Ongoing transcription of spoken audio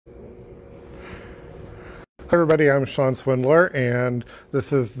Hi everybody, I'm Sean Swindler, and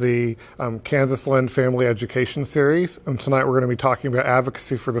this is the Kansas Lend Family Education Series. Tonight we're going to be talking about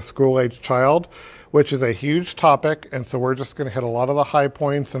advocacy for the school-age child, which is a huge topic, and so we're just going to hit a lot of the high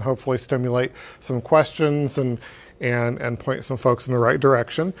points and hopefully stimulate some questions and point some folks in the right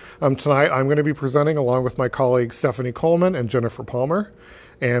direction. Tonight I'm going to be presenting along with my colleagues Stephanie Coleman and Jennifer Palmer,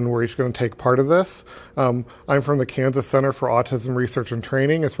 and we're each going to take part of this. I'm from the Kansas Center for Autism Research and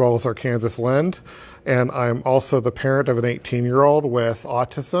Training, as well as our Kansas Lend, and I'm also the parent of an 18-year-old with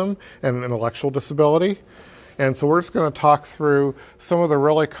autism and an intellectual disability. And so we're just going to talk through some of the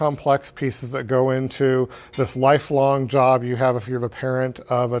really complex pieces that go into this lifelong job you have if you're the parent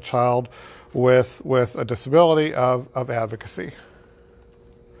of a child with a disability of advocacy.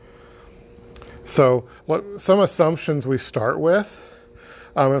 So some assumptions we start with,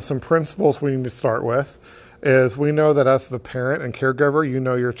 and some principles we need to start with, is we know that as the parent and caregiver, you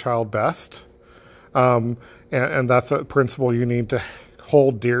know your child best. And that's a principle you need to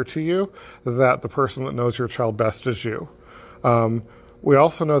hold dear to you, that the person that knows your child best is you. We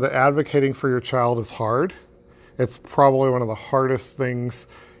also know that advocating for your child is hard. It's probably one of the hardest things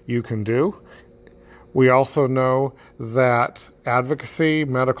you can do. We also know that advocacy,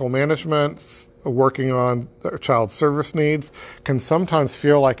 medical management, working on their child's service needs can sometimes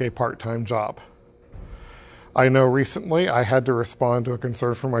feel like a part-time job. I know recently I had to respond to a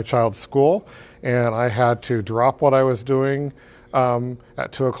concern from my child's school, and I had to drop what I was doing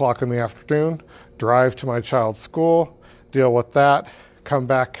at 2 o'clock in the afternoon, drive to my child's school, deal with that, come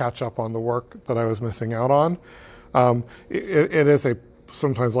back, catch up on the work that I was missing out on. It is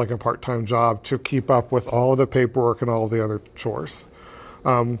sometimes like a part-time job to keep up with all of the paperwork and all of the other chores.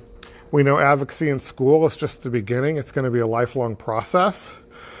 We know advocacy in school is just the beginning. It's going to be a lifelong process.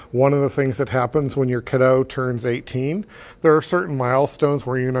 One of the things that happens when your kiddo turns 18, there are certain milestones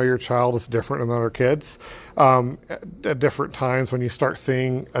where you know your child is different than other kids. At different times when you start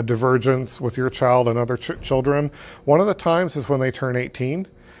seeing a divergence with your child and other children. One of the times is when they turn 18.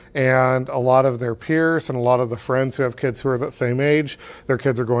 And a lot of their peers and a lot of the friends who have kids who are that same age, their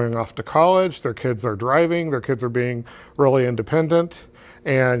kids are going off to college, their kids are driving, their kids are being really independent,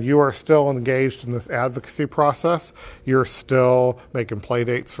 and you are still engaged in this advocacy process. You're still making play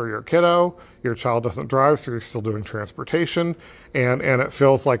dates for your kiddo. Your child doesn't drive, so you're still doing transportation. And it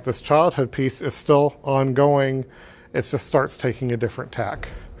feels like this childhood piece is still ongoing. It just starts taking a different tack.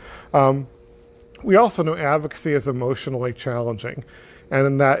 We also know advocacy is emotionally challenging, and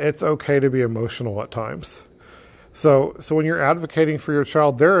in that it's okay to be emotional at times. So when you're advocating for your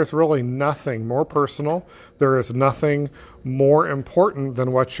child, there is really nothing more personal. There is nothing more important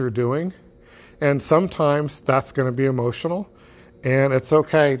than what you're doing. And sometimes that's going to be emotional. And it's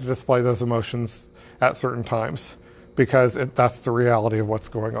okay to display those emotions at certain times because that's the reality of what's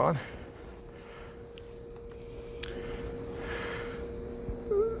going on.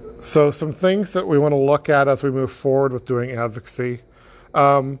 So some things that we want to look at as we move forward with doing advocacy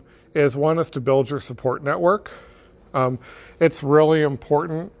is one is to build your support network. It's really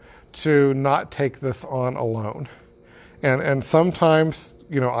important to not take this on alone. And sometimes,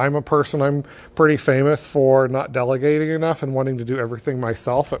 I'm a person, I'm pretty famous for not delegating enough and wanting to do everything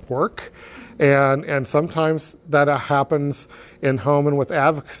myself at work. And sometimes that happens in home and with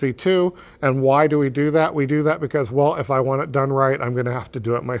advocacy too. And why do we do that? We do that because, well, if I want it done right, I'm going to have to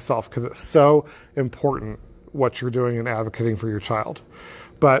do it myself because it's so important what you're doing in advocating for your child.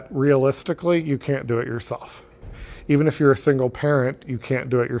 But realistically, you can't do it yourself. Even if you're a single parent, you can't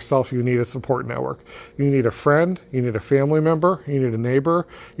do it yourself. You need a support network. You need a friend, you need a family member, you need a neighbor,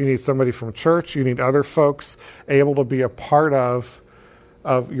 you need somebody from church, you need other folks able to be a part of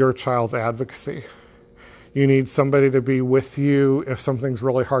your child's advocacy. You need somebody to be with you if something's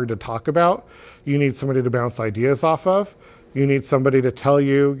really hard to talk about. You need somebody to bounce ideas off of. You need somebody to tell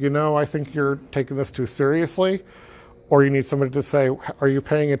you, I think you're taking this too seriously. Or you need somebody to say, are you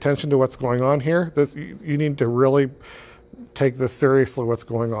paying attention to what's going on here? You need to really take this seriously, what's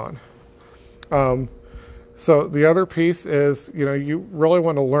going on. So the other piece is, you really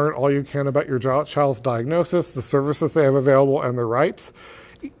want to learn all you can about your child's diagnosis, the services they have available, and their rights.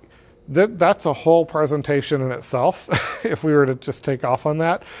 That's a whole presentation in itself, if we were to just take off on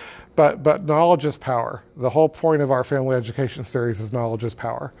that. But knowledge is power. The whole point of our family education series is knowledge is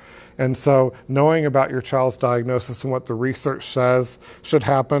power. And so knowing about your child's diagnosis and what the research says should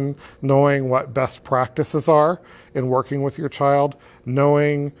happen, knowing what best practices are in working with your child,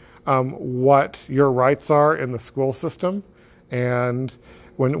 knowing what your rights are in the school system, and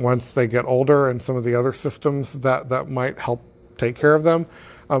once they get older and some of the other systems that might help take care of them,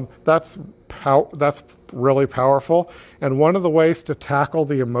 That's really powerful. And one of the ways to tackle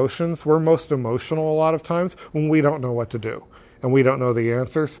the emotions, we're most emotional a lot of times when we don't know what to do and we don't know the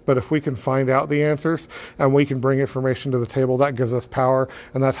answers. But if we can find out the answers and we can bring information to the table, that gives us power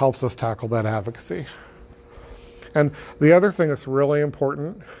and that helps us tackle that advocacy. And the other thing that's really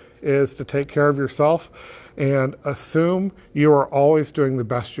important is to take care of yourself and assume you are always doing the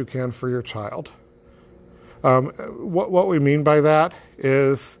best you can for your child. What we mean by that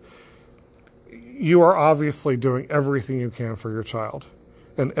is you are obviously doing everything you can for your child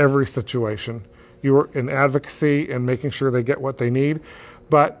in every situation. You are in advocacy and making sure they get what they need,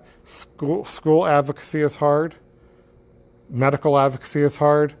 but school advocacy is hard, medical advocacy is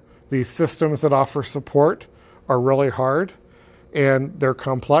hard, these systems that offer support are really hard, and they're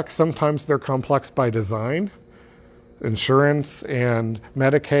complex. Sometimes they're complex by design. Insurance and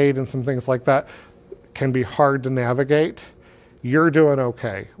Medicaid and some things like that can be hard to navigate. You're doing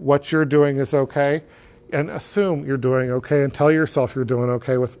okay. What you're doing is okay, and assume you're doing okay and tell yourself you're doing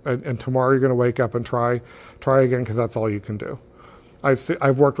okay and tomorrow you're going to wake up and try again, because that's all you can do.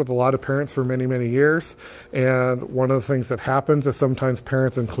 I've worked with a lot of parents for many, many years, and one of the things that happens is sometimes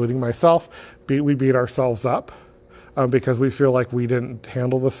parents, including myself, we beat ourselves up because we feel like we didn't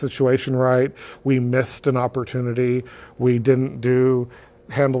handle the situation right, we missed an opportunity, we didn't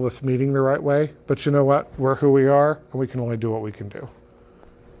handle this meeting the right way. But you know what? We're who we are, and we can only do what we can do,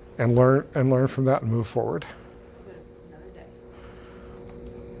 and learn from that and move forward.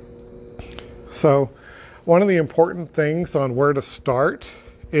 So one of the important things on where to start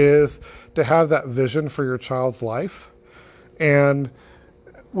is to have that vision for your child's life. And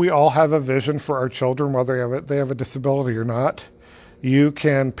we all have a vision for our children, whether they have a disability or not. You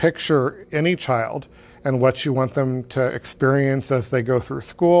can picture any child and what you want them to experience as they go through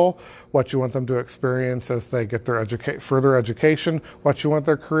school, what you want them to experience as they get their further education, what you want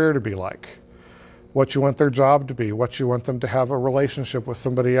their career to be like, what you want their job to be, what you want them to have a relationship with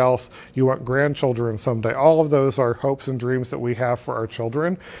somebody else, you want grandchildren someday. All of those are hopes and dreams that we have for our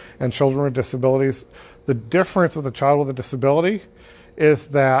children and children with disabilities. The difference with a child with a disability is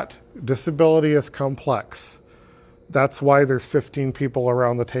that disability is complex. That's why there's 15 people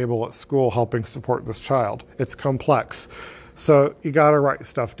around the table at school helping support this child. It's complex. So you got to write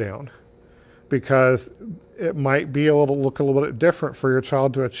stuff down, because it might be look a little bit different for your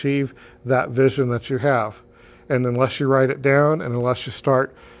child to achieve that vision that you have. And unless you write it down and unless you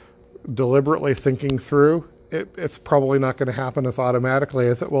start deliberately thinking through, it's probably not going to happen as automatically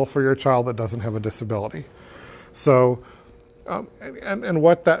as it will for your child that doesn't have a disability. So and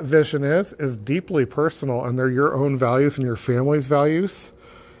what that vision is deeply personal, and they're your own values and your family's values.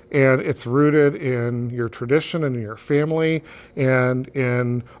 And it's rooted in your tradition and in your family and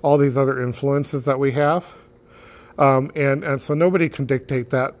in all these other influences that we have. And so nobody can dictate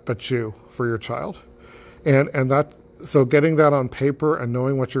that but you for your child. So getting that on paper and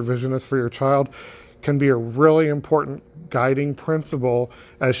knowing what your vision is for your child can be a really important guiding principle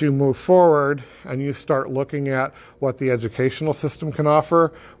as you move forward and you start looking at what the educational system can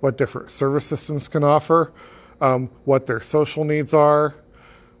offer, what different service systems can offer, what their social needs are,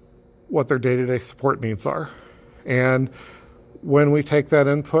 what their day-to-day support needs are. And when we take that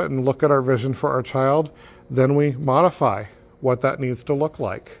input and look at our vision for our child, then we modify what that needs to look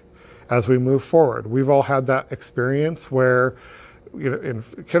like as we move forward. We've all had that experience where, in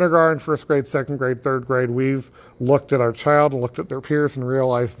kindergarten, first grade, second grade, third grade, we've looked at our child and looked at their peers and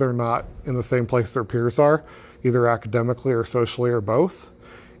realized they're not in the same place their peers are, either academically or socially or both.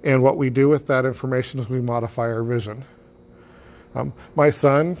 And what we do with that information is we modify our vision. My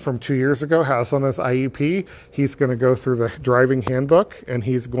son from 2 years ago has on his IEP, he's going to go through the driving handbook and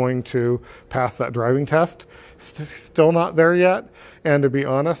he's going to pass that driving test. Still not there yet. And to be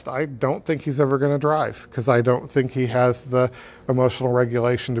honest, I don't think he's ever going to drive because I don't think he has the emotional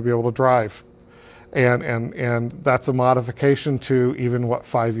regulation to be able to drive. And that's a modification to even what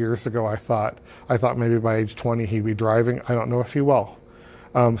 5 years ago I thought. I thought maybe by age 20 he'd be driving. I don't know if he will.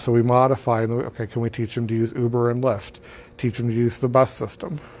 So we modify, and okay, can we teach him to use Uber and Lyft? Teach him to use the bus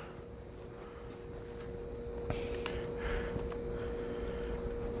system.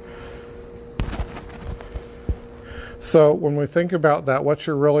 So when we think about that, what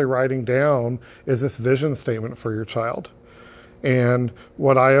you're really writing down is this vision statement for your child. And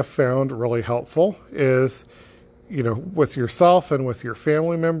what I have found really helpful is, with yourself and with your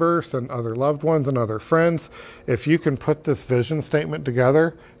family members and other loved ones and other friends, if you can put this vision statement together,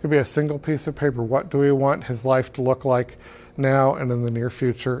 it could be a single piece of paper. What do we want his life to look like now and in the near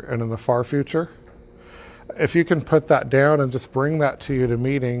future and in the far future? If you can put that down and just bring that to you to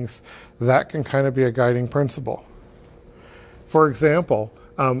meetings, that can kind of be a guiding principle. For example,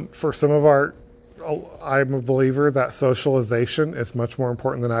 For some of I'm a believer that socialization is much more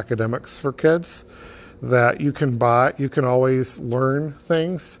important than academics for kids. That you can always learn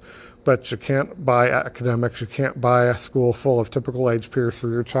things, but you can't buy academics. You can't buy a school full of typical age peers for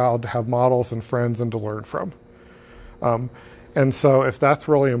your child to have models and friends and to learn from. And so if that's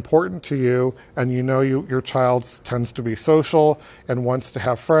really important to you, and you know your child tends to be social and wants to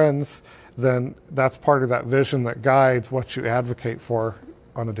have friends, then that's part of that vision that guides what you advocate for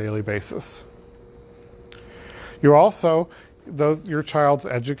on a daily basis. You also, your child's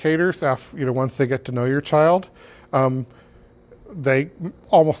educators, once they get to know your child,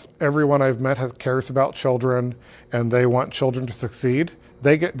 almost everyone I've met cares about children, and they want children to succeed.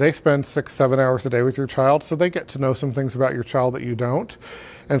 They spend 6-7 hours a day with your child, so they get to know some things about your child that you don't.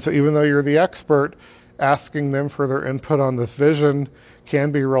 And so even though you're the expert, asking them for their input on this vision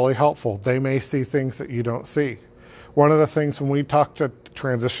can be really helpful. They may see things that you don't see. One of the things when we talk to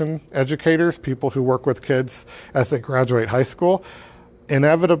transition educators, people who work with kids as they graduate high school,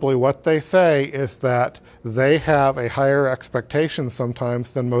 inevitably what they say is that they have a higher expectation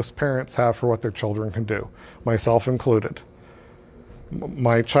sometimes than most parents have for what their children can do, myself included.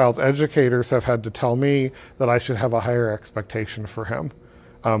 My child's educators have had to tell me that I should have a higher expectation for him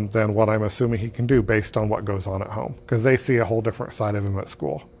than what I'm assuming he can do based on what goes on at home, because they see a whole different side of him at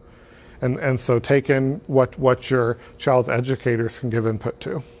school. And so take in what your child's educators can give input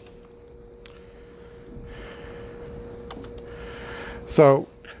to. So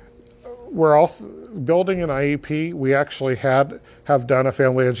we're also building an IEP. We actually have done a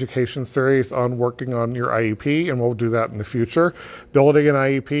family education series on working on your IEP, and we'll do that in the future. Building an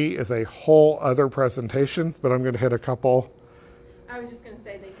IEP is a whole other presentation, but I'm going to hit a couple. I was just going to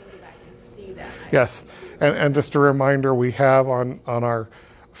say they can go back and see that. Yes, and just a reminder, we have on our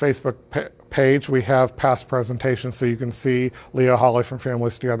Facebook page, we have past presentations, so you can see Leah Holly from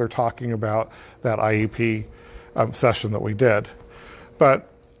Families Together talking about that IEP session that we did. But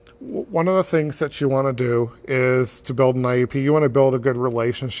one of the things that you want to do is to build an IEP. You want to build a good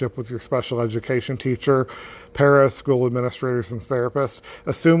relationship with your special education teacher, paras, school administrators, and therapists.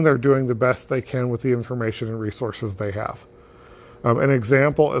 Assume they're doing the best they can with the information and resources they have. An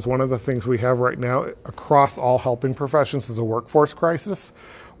example is one of the things we have right now across all helping professions is a workforce crisis,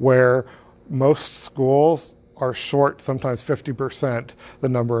 where most schools are short sometimes 50% the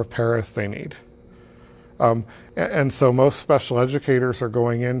number of paras they need. And so most special educators are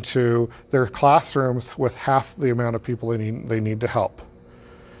going into their classrooms with half the amount of people they need to help.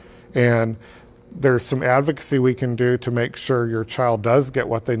 And there's some advocacy we can do to make sure your child does get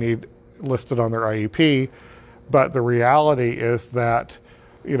what they need listed on their IEP, but the reality is that,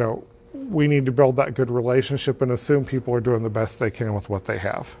 we need to build that good relationship and assume people are doing the best they can with what they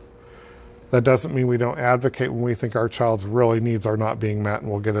have. That doesn't mean we don't advocate when we think our child's really needs are not being met,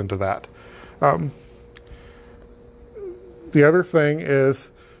 and we'll get into that. The other thing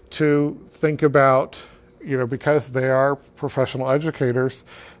is to think about, because they are professional educators,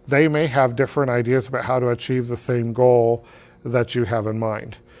 they may have different ideas about how to achieve the same goal that you have in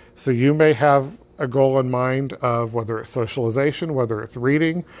mind. So you may have a goal in mind of whether it's socialization, whether it's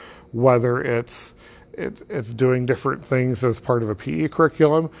reading, whether it's doing different things as part of a PE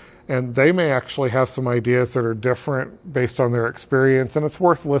curriculum, and they may actually have some ideas that are different based on their experience, and it's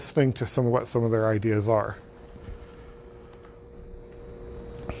worth listening to what some of their ideas are.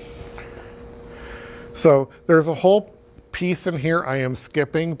 So there's a whole piece in here I am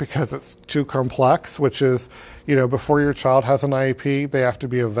skipping because it's too complex, which is, before your child has an IEP, they have to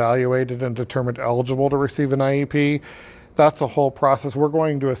be evaluated and determined eligible to receive an IEP. That's a whole process. We're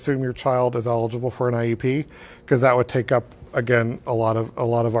going to assume your child is eligible for an IEP because that would take up, again, a lot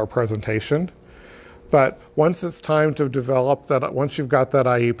of our presentation. But once it's time to develop that, once you've got that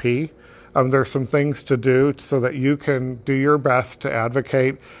IEP, there's some things to do so that you can do your best to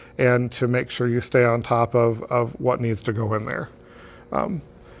advocate and to make sure you stay on top of what needs to go in there.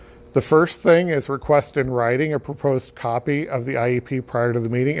 The first thing is request in writing a proposed copy of the IEP prior to the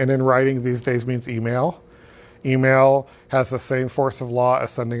meeting, and in writing these days means email. Email has the same force of law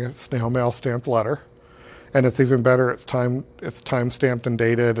as sending a snail mail stamped letter, and it's even better. It's time stamped and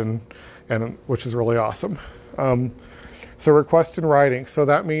dated, and which is really awesome. So request in writing. So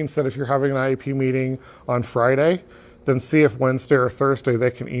that means that if you're having an IEP meeting on Friday, then see if Wednesday or Thursday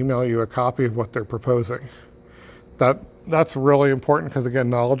they can email you a copy of what they're proposing. That's really important because,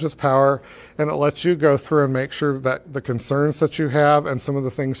 again, knowledge is power, and it lets you go through and make sure that the concerns that you have and some of the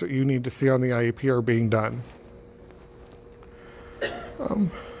things that you need to see on the IEP are being done.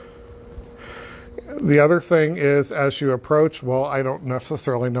 The other thing is, as you approach, well, I don't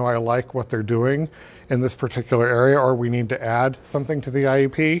necessarily know I like what they're doing in this particular area, or we need to add something to the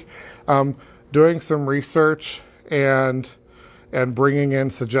IEP. Doing some research and bringing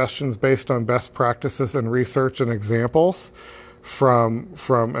in suggestions based on best practices and research and examples from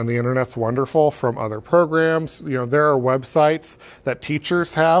and the internet's wonderful, from other programs. There are websites that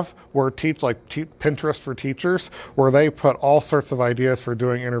teachers have where Pinterest for teachers, where they put all sorts of ideas for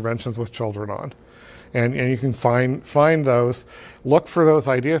doing interventions with children on. And you can find those, look for those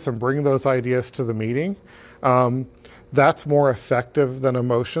ideas and bring those ideas to the meeting. That's more effective than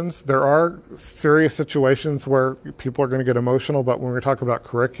emotions. There are serious situations where people are going to get emotional, but when we're talking about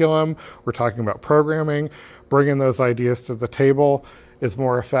curriculum, we're talking about programming, bringing those ideas to the table is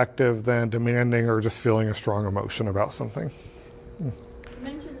more effective than demanding or just feeling a strong emotion about something. You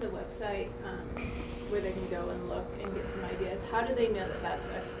mentioned the website where they can go and look and get some ideas. How do they know that that's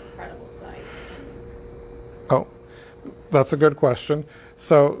a credible site? Oh, that's a good question.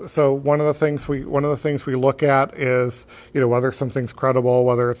 So one of the things we look at is whether something's credible,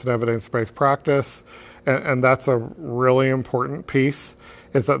 whether it's an evidence-based practice, and that's a really important piece.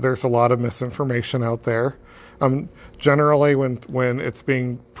 Is that there's a lot of misinformation out there. Generally, when it's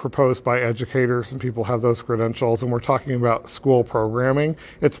being proposed by educators and people have those credentials, and we're talking about school programming,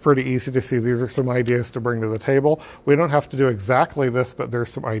 it's pretty easy to see these are some ideas to bring to the table. We don't have to do exactly this, but there's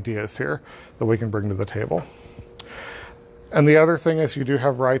some ideas here that we can bring to the table. And the other thing is you do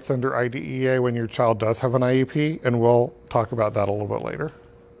have rights under IDEA when your child does have an IEP, and we'll talk about that a little bit later.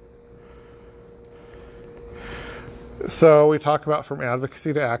 So we talk about from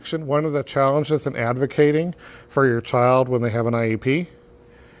advocacy to action. One of the challenges in advocating for your child when they have an IEP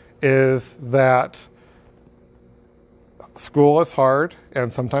is that school is hard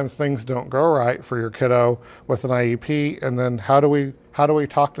and sometimes things don't go right for your kiddo with an IEP. And then how do we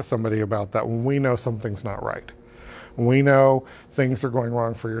talk to somebody about that when we know something's not right? When we know things are going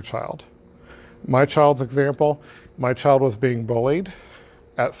wrong for your child. My child's example, my child was being bullied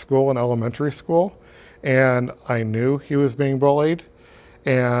at school in elementary school. And I knew he was being bullied.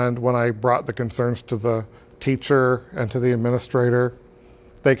 And when I brought the concerns to the teacher and to the administrator,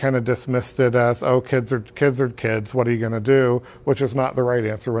 they kind of dismissed it as, oh, kids are kids. What are you going to do? Which is not the right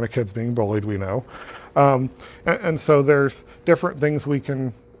answer when a kid's being bullied, we know. And so there's different things we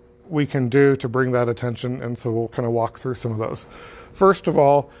can do to bring that attention. And so we'll kind of walk through some of those. First of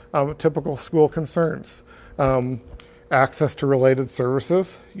all, typical school concerns. Access to related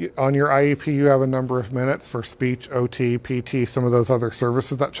services. On your IEP, you have a number of minutes for speech, OT, PT, some of those other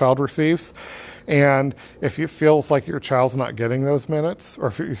services that child receives. And if it feels like your child's not getting those minutes, or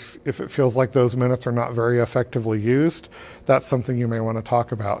if it feels like those minutes are not very effectively used, that's something you may want to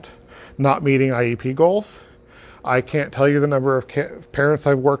talk about. Not meeting IEP goals. I can't tell you the number of parents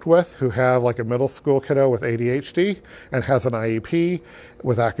I've worked with who have like a middle school kiddo with ADHD and has an IEP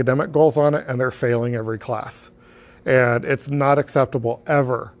with academic goals on it, and they're failing every class. And it's not acceptable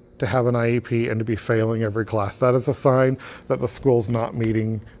ever to have an IEP and to be failing every class. That is a sign that the school's not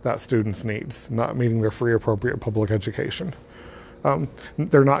meeting that student's needs, not meeting their free appropriate public education.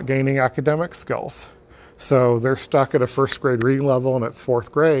 They're not gaining academic skills. So they're stuck at a first grade reading level and it's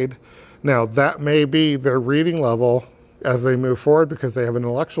fourth grade. Now that may be their reading level as they move forward because they have an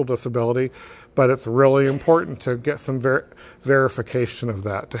intellectual disability, but it's really important to get some verification of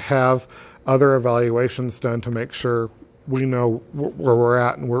that, to have other evaluations done to make sure we know where we're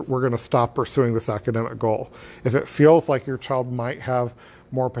at and we're going to stop pursuing this academic goal. If it feels like your child might have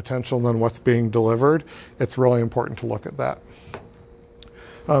more potential than what's being delivered, it's really important to look at that.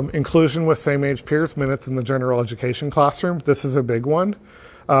 Inclusion with same-age peers, minutes in the general education classroom. This is a big one,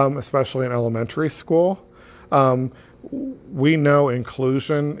 especially in elementary school. We know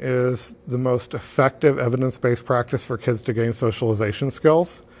inclusion is the most effective evidence-based practice for kids to gain socialization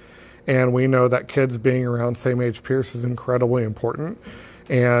skills. And we know that kids being around same-age peers is incredibly important.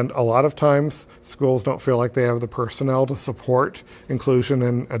 And a lot of times, schools don't feel like they have the personnel to support inclusion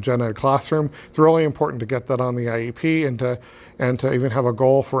in a gen ed classroom. It's really important to get that on the IEP and to even have a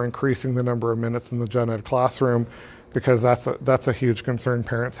goal for increasing the number of minutes in the gen ed classroom, because that's a huge concern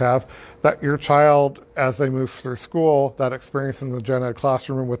parents have, that your child, as they move through school, that experience in the gen ed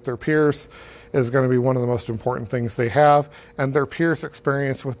classroom with their peers is going to be one of the most important things they have, and their peers'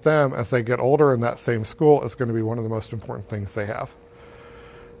 experience with them as they get older in that same school is going to be one of the most important things they have.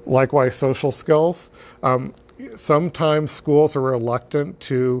 Likewise, social skills. Sometimes schools are reluctant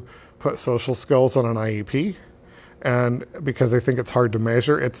to put social skills on an IEP, And because they think it's hard to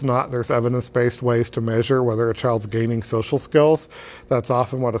measure, it's not. There's evidence-based ways to measure whether a child's gaining social skills. That's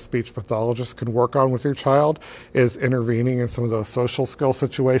often what a speech pathologist can work on with your child, is intervening in some of those social skill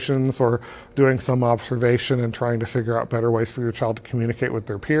situations or doing some observation and trying to figure out better ways for your child to communicate with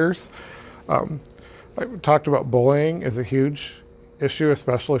their peers. I talked about bullying is a huge issue,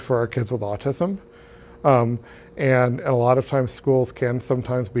 especially for our kids with autism. And a lot of times schools can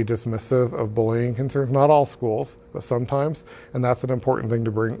sometimes be dismissive of bullying concerns. Not all schools, but sometimes, and that's an important thing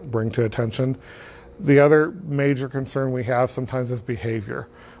to bring to attention. The other major concern we have sometimes is behavior.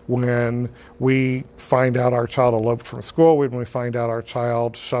 When we find out our child eloped from school, when we find out our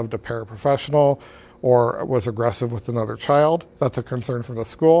child shoved a paraprofessional or was aggressive with another child, that's a concern for the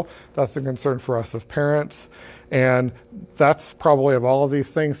school. That's a concern for us as parents. And that's probably, of all of these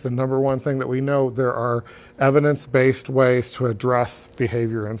things, the number one thing that we know. There are evidence-based ways to address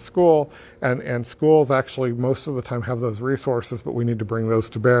behavior in school, and schools actually most of the time have those resources, but we need to bring those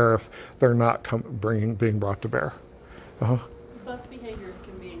to bear if they're not being brought to bear. Bus behaviors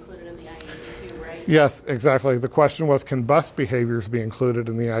can be included in the IEP too, right? Yes, exactly. The question was, can bus behaviors be included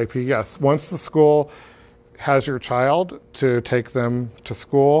in the IEP? Yes. Once the school has your child to take them to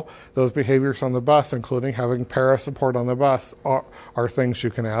school, those behaviors on the bus, including having para support on the bus, are things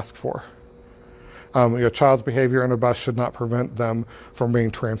you can ask for. Your child's behavior on a bus should not prevent them from being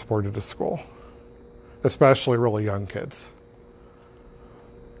transported to school, especially really young kids.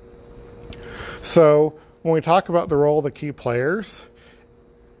 So when we talk about the role of the key players,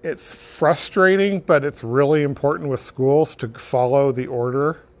 it's frustrating, but it's really important with schools to follow the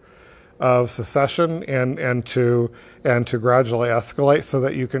order of succession and to gradually escalate so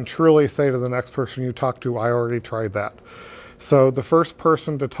that you can truly say to the next person you talk to, I already tried that. So the first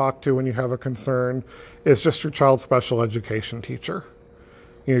person to talk to when you have a concern is just your child's special education teacher.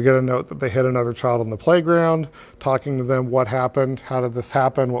 You get a note that they hit another child on the playground, talking to them, what happened, how did this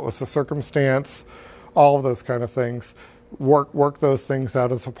happen, what was the circumstance, all of those kind of things. Work those things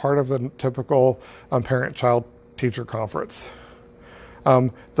out as a part of the typical parent-child teacher conference.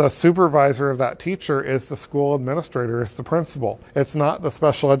 The supervisor of that teacher is the school administrator, is the principal. It's not the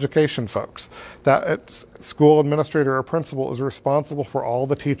special education folks. That school administrator or principal is responsible for all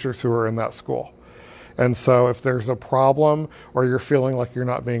the teachers who are in that school. And so if there's a problem or you're feeling like you're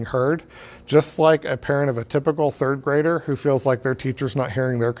not being heard, just like a parent of a typical third grader who feels like their teacher's not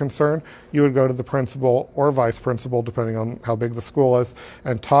hearing their concern, you would go to the principal or vice principal, depending on how big the school is,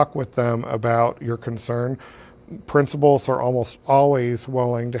 and talk with them about your concern. Principals are almost always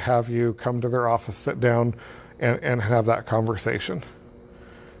willing to have you come to their office, sit down, and have that conversation.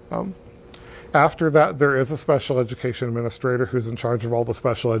 After that, there is a special education administrator who's in charge of all the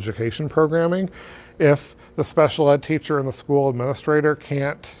special education programming. If the special ed teacher and the school administrator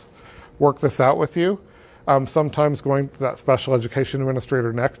can't work this out with you, sometimes going to that special education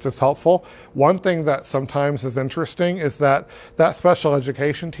administrator next is helpful. One thing that sometimes is interesting is that that special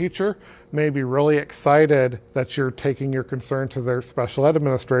education teacher may be really excited that you're taking your concern to their special ed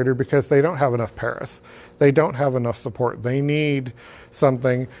administrator because they don't have enough paras. They don't have enough support. They need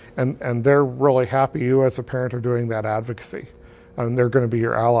something, and they're really happy you as a parent are doing that advocacy. And they're going to be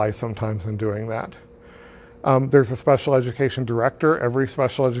your ally sometimes in doing that. There's a special education director. Every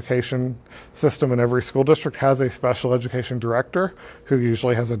special education system in every school district has a special education director who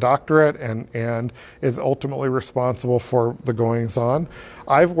usually has a doctorate and is ultimately responsible for the goings on.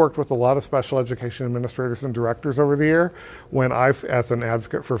 I've worked with a lot of special education administrators and directors over the year when I've, as an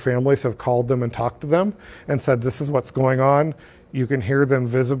advocate for families, have called them and talked to them and said, this is what's going on. You can hear them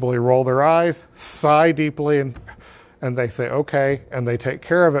visibly roll their eyes, sigh deeply, and they say, okay, and they take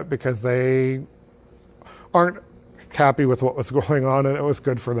care of it because they aren't happy with what was going on, and it was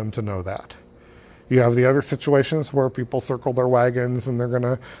good for them to know that. You have the other situations where people circle their wagons and they're going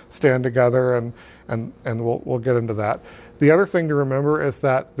to stand together, and we'll get into that. The other thing to remember is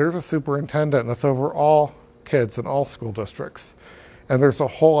that there's a superintendent that's over all kids in all school districts. And there's a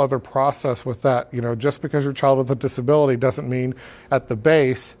whole other process with that. You know, just because your child with a disability doesn't mean at the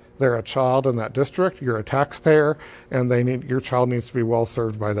base they're a child in that district. You're a taxpayer, and your child needs to be well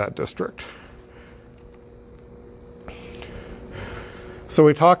served by that district. So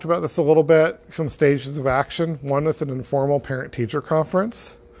we talked about this a little bit, some stages of action. One is an informal parent-teacher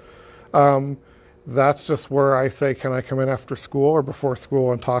conference. That's just where I say, can I come in after school or before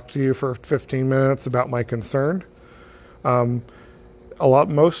school and talk to you for 15 minutes about my concern?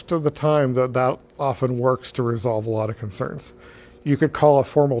 Most of the time, that often works to resolve a lot of concerns. You could call a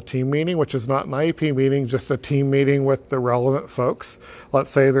formal team meeting, which is not an IEP meeting, just a team meeting with the relevant folks. Let's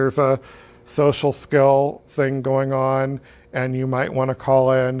say there's a social skill thing going on and you might want to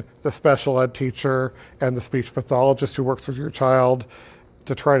call in the special ed teacher and the speech pathologist who works with your child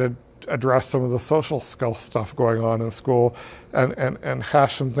to try to address some of the social skill stuff going on in school, and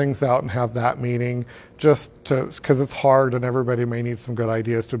hash some things out and have that meeting, just to, because it's hard and everybody may need some good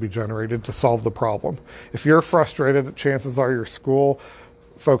ideas to be generated to solve the problem. If you're frustrated, chances are your school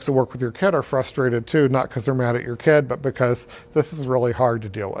folks that work with your kid are frustrated too, not because they're mad at your kid, but because this is really hard to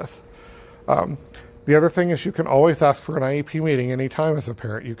deal with. The other thing is you can always ask for an IEP meeting anytime as a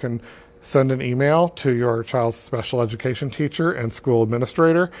parent. You can send an email to your child's special education teacher and school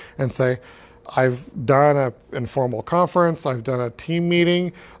administrator and say, I've done an informal conference, I've done a team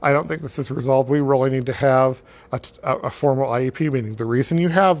meeting, I don't think this is resolved, we really need to have a formal IEP meeting. The reason you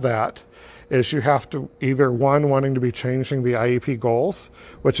have that is you have to either, one, wanting to be changing the IEP goals,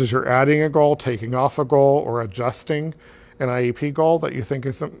 which is you're adding a goal, taking off a goal, or adjusting an IEP goal that you think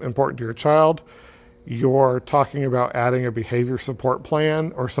is important to your child. You're talking about adding a behavior support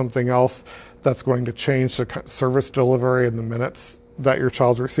plan or something else that's going to change the service delivery in the minutes that your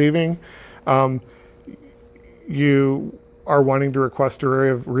child's receiving. You are wanting to request a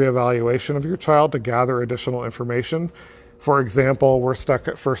reevaluation of your child to gather additional information. For example, we're stuck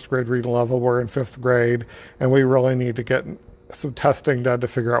at first grade reading level, we're in fifth grade, and we really need to get some testing done to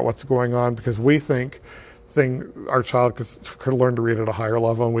figure out what's going on, because we think our child could learn to read at a higher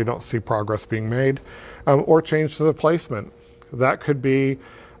level and we don't see progress being made. Or change to the placement. That could be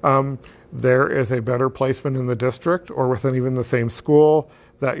there is a better placement in the district or within even the same school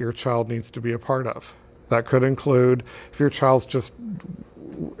that your child needs to be a part of. That could include, if your child's just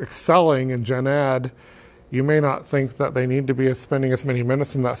excelling in gen ed, you may not think that they need to be spending as many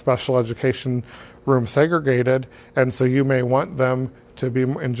minutes in that special education room segregated, and so you may want them to be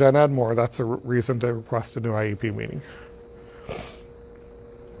in gen ed more. That's a reason to request a new IEP meeting.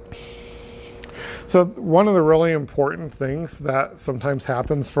 So one of the really important things that sometimes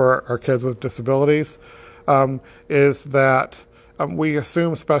happens for our kids with disabilities is that we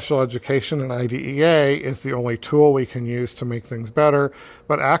assume special education and IDEA is the only tool we can use to make things better,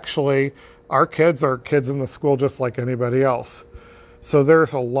 but actually our kids are kids in the school just like anybody else. So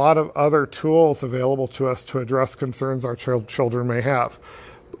there's a lot of other tools available to us to address concerns our children may have.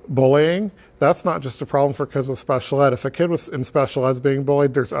 Bullying, that's not just a problem for kids with special ed. If a kid was in special ed is being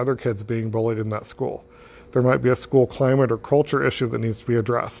bullied, there's other kids being bullied in that school. There might be a school climate or culture issue that needs to be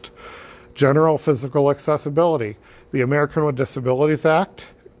addressed. General physical accessibility. The American with Disabilities Act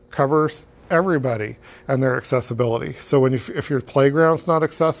covers everybody and their accessibility. So if your playground's not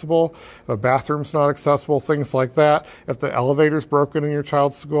accessible, a bathroom's not accessible, things like that, if the elevator's broken in your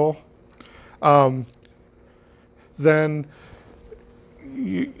child's school, then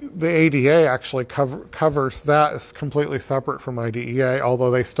the ADA actually covers that. Is completely separate from IDEA,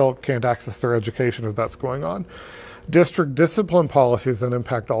 although they still can't access their education if that's going on. District discipline policies that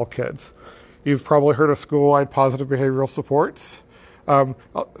impact all kids. You've probably heard of school-wide positive behavioral supports.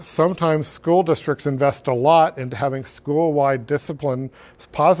 Sometimes school districts invest a lot into having school-wide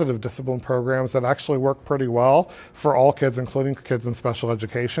positive discipline programs that actually work pretty well for all kids, including kids in special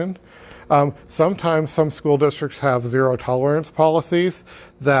education. Sometimes some school districts have zero tolerance policies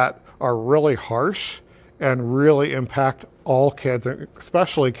that are really harsh and really impact all kids,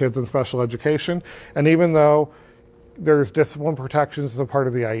 especially kids in special education. And even though there's discipline protections as a part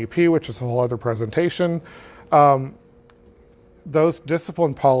of the IEP, which is a whole other presentation, those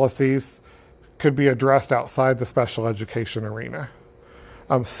discipline policies could be addressed outside the special education arena.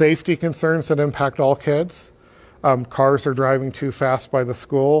 Safety concerns that impact all kids. Cars are driving too fast by the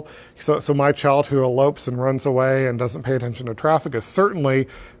school. So my child who elopes and runs away and doesn't pay attention to traffic is certainly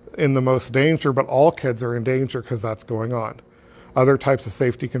in the most danger, but all kids are in danger because that's going on. Other types of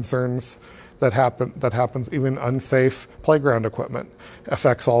safety concerns that happens, even unsafe playground equipment,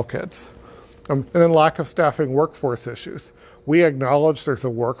 affects all kids. And then lack of staffing, workforce issues. We acknowledge there's a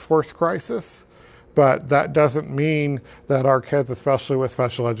workforce crisis, but that doesn't mean that our kids, especially with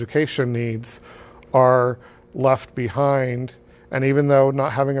special education needs, are left behind. And even though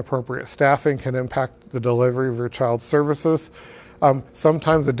not having appropriate staffing can impact the delivery of your child's services,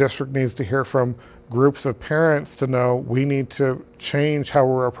 sometimes the district needs to hear from groups of parents to know we need to change how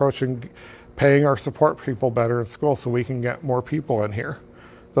we're approaching paying our support people better in school so we can get more people in here,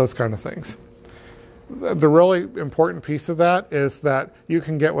 those kind of things. The really important piece of that is that you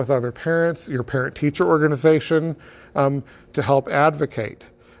can get with other parents, your parent-teacher organization, to help advocate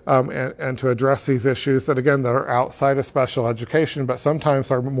and to address these issues that, again, that are outside of special education, but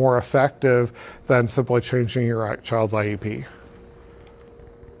sometimes are more effective than simply changing your child's IEP.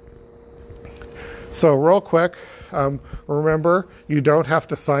 So real quick, remember, you don't have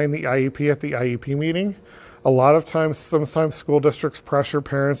to sign the IEP at the IEP meeting. A lot of times, sometimes school districts pressure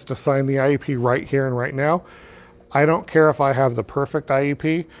parents to sign the IEP right here and right now. I don't care if I have the perfect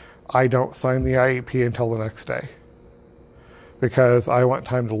IEP. I don't sign the IEP until the next day, because I want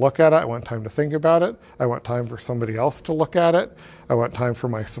time to look at it. I want time to think about it. I want time for somebody else to look at it. I want time for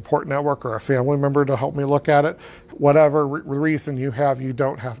my support network or a family member to help me look at it. Whatever reason you have, you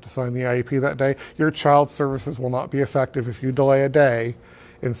don't have to sign the IEP that day. Your child services will not be effective if you delay a day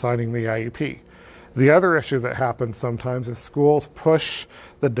in signing the IEP. The other issue that happens sometimes is schools push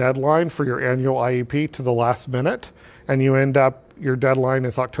the deadline for your annual IEP to the last minute, and you end up, your deadline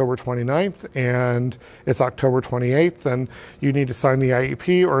is October 29th and it's October 28th, and you need to sign the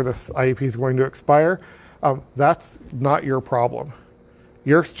IEP or this IEP is going to expire. That's not your problem.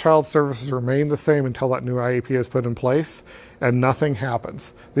 Your child services remain the same until that new IEP is put in place, and nothing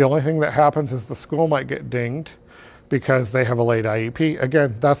happens. The only thing that happens is the school might get dinged because they have a late IEP.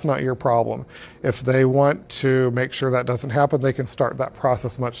 Again, that's not your problem. If they want to make sure that doesn't happen, they can start that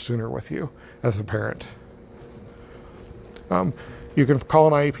process much sooner with you as a parent. You can call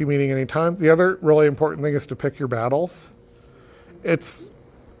an IEP meeting anytime. The other really important thing is to pick your battles. It's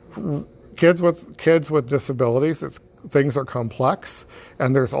kids with disabilities. Things are complex,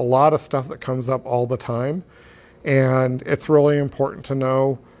 and there's a lot of stuff that comes up all the time. And it's really important to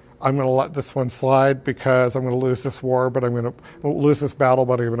know, I'm going to let this one slide because I'm going to lose this war, but I'm going to lose this battle,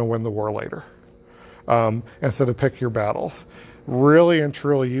 but I'm going to win the war later. Instead of pick your battles. Really and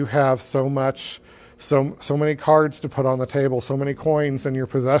truly, you have so many cards to put on the table, so many coins in your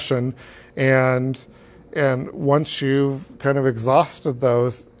possession, and once you've kind of exhausted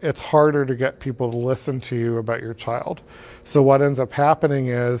those, it's harder to get people to listen to you about your child. So what ends up happening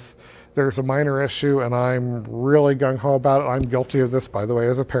is there's a minor issue, and I'm really gung-ho about it. I'm guilty of this, by the way,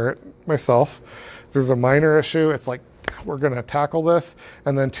 as a parent myself. There's a minor issue. It's like, we're going to tackle this,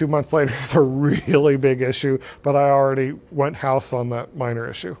 and then 2 months later, it's a really big issue, but I already went house on that minor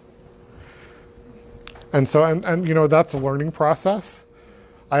issue. And so, and you know, that's a learning process.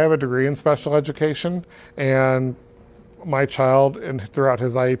 I have a degree in special education, and my child, and throughout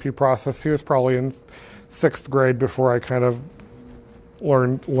his IEP process, he was probably in 6th grade before I kind of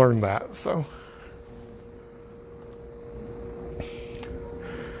learned that. So,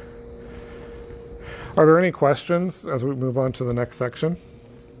 are there any questions as we move on to the next section?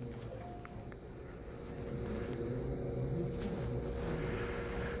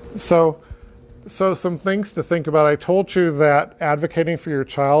 So some things to think about. I told you that advocating for your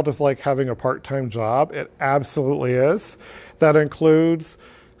child is like having a part-time job. It absolutely is. That includes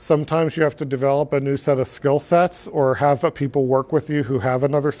sometimes you have to develop a new set of skill sets or have people work with you who have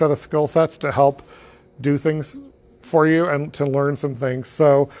another set of skill sets to help do things for you and to learn some things.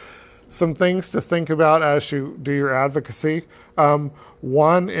 So some things to think about as you do your advocacy.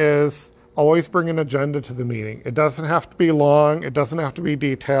 One is always bring an agenda to the meeting. It doesn't have to be long. It doesn't have to be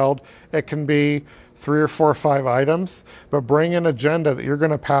detailed. It can be 3 or 4 or 5 items, but bring an agenda that you're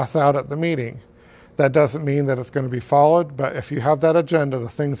going to pass out at the meeting. That doesn't mean that it's going to be followed, but if you have that agenda, the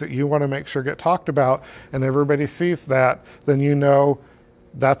things that you want to make sure get talked about, and everybody sees that, then you know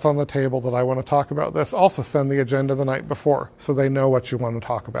that's on the table that I want to talk about this. Also send the agenda the night before so they know what you want to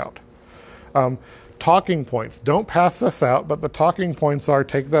talk about. Talking points. Don't pass this out, but the talking points are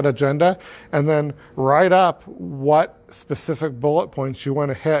take that agenda and then write up what specific bullet points you want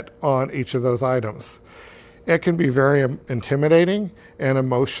to hit on each of those items. It can be very intimidating and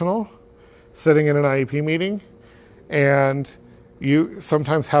emotional sitting in an IEP meeting, and you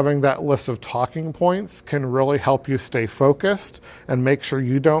sometimes having that list of talking points can really help you stay focused and make sure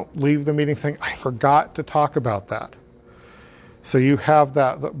you don't leave the meeting saying, I forgot to talk about that. So you have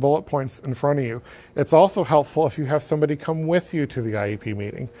the bullet points in front of you. It's also helpful if you have somebody come with you to the IEP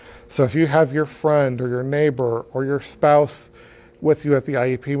meeting. So if you have your friend or your neighbor or your spouse with you at the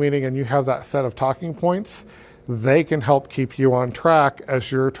IEP meeting and you have that set of talking points, they can help keep you on track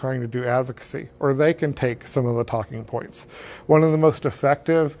as you're trying to do advocacy, or they can take some of the talking points. One of the most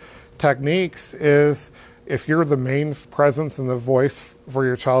effective techniques is if you're the main presence and the voice for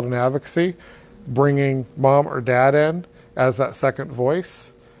your child in advocacy, bringing mom or dad in as that second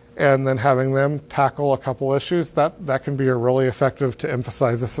voice, and then having them tackle a couple issues, that can be a really effective to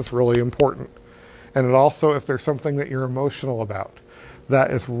emphasize this is really important. And it also, if there's something that you're emotional about,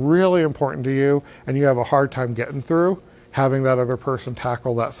 that is really important to you, and you have a hard time getting through, having that other person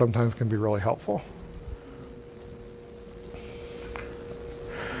tackle that sometimes can be really helpful.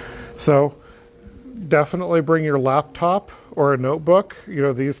 So definitely bring your laptop or a notebook. You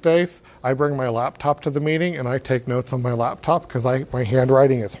know, these days I bring my laptop to the meeting and I take notes on my laptop because my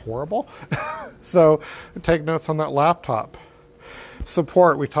handwriting is horrible. So take notes on that laptop.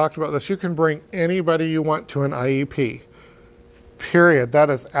 Support, we talked about this. You can bring anybody you want to an IEP. Period. That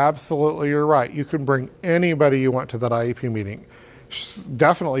is absolutely, you're right. You can bring anybody you want to that IEP meeting.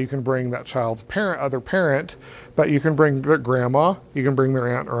 Definitely you can bring that child's other parent, but you can bring their grandma, you can bring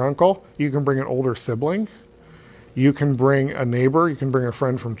their aunt or uncle, you can bring an older sibling, you can bring a neighbor, you can bring a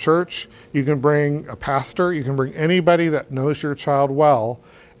friend from church, you can bring a pastor, you can bring anybody that knows your child well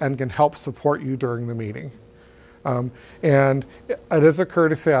and can help support you during the meeting. And it is a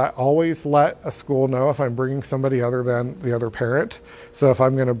courtesy. I always let a school know if I'm bringing somebody other than the other parent. So if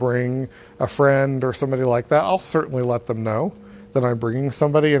I'm going to bring a friend or somebody like that, I'll certainly let them know that I'm bringing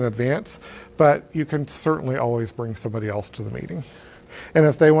somebody in advance. But you can certainly always bring somebody else to the meeting. And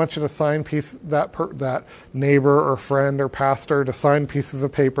if they want you to sign that neighbor or friend or pastor to sign pieces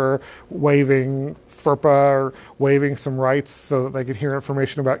of paper waiving FERPA or waiving some rights so that they can hear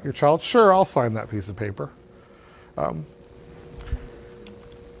information about your child, sure, I'll sign that piece of paper.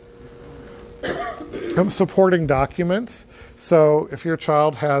 Supporting documents. So if your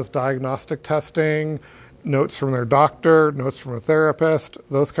child has diagnostic testing, notes from their doctor, notes from a therapist,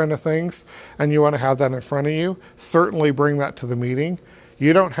 those kind of things, and you want to have that in front of you, certainly bring that to the meeting.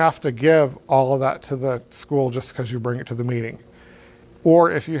 You don't have to give all of that to the school just because you bring it to the meeting.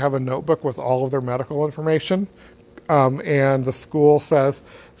 Or if you have a notebook with all of their medical information, and the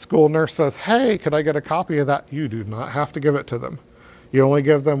school nurse says, hey, could I get a copy of that? You do not have to give it to them. You only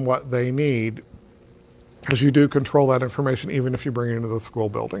give them what they need, because you do control that information even if you bring it into the school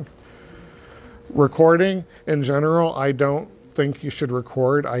building. Recording, in general, I don't think you should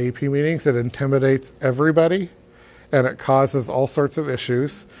record IEP meetings. It intimidates everybody, and it causes all sorts of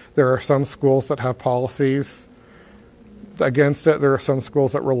issues. There are some schools that have policies against it. There are some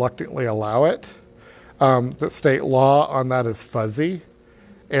schools that reluctantly allow it. The state law on that is fuzzy.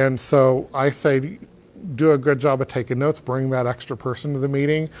 And so I say do a good job of taking notes, bring that extra person to the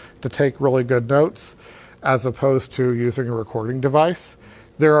meeting to take really good notes as opposed to using a recording device.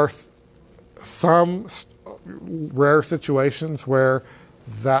 There are some rare situations where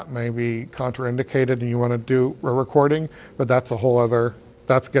that may be contraindicated and you want to do a recording, but that's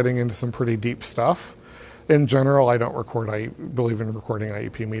that's getting into some pretty deep stuff. In general, I believe in recording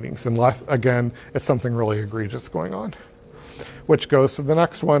IEP meetings unless, again, it's something really egregious going on. Which goes to the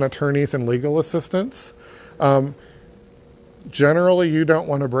next one, attorneys and legal assistants. Generally, you don't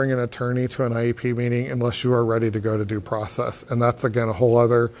want to bring an attorney to an IEP meeting unless you are ready to go to due process. And that's, again, a whole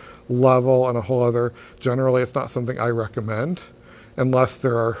other level and generally it's not something I recommend unless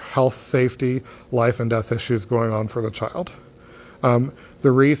there are health, safety, life and death issues going on for the child.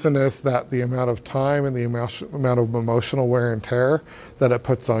 The reason is that the amount of time and the amount of emotional wear and tear that it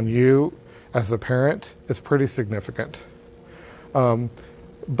puts on you as a parent is pretty significant.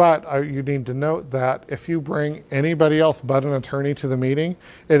 But you need to note that if you bring anybody else but an attorney to the meeting,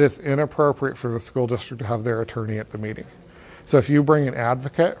 it is inappropriate for the school district to have their attorney at the meeting. So if you bring an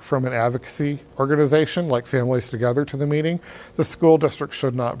advocate from an advocacy organization like Families Together to the meeting, the school district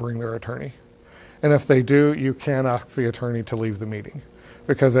should not bring their attorney. And if they do, you can ask the attorney to leave the meeting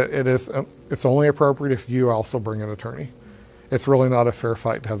because it's only appropriate if you also bring an attorney. It's really not a fair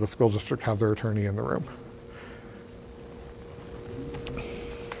fight to have the school district have their attorney in the room.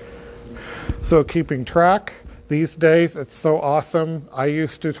 So keeping track, these days it's so awesome. I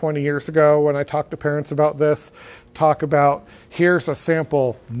used to 20 years ago when I talked to parents about this, talk about here's a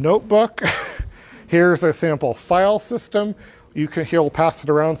sample notebook, here's a sample file system. He'll pass it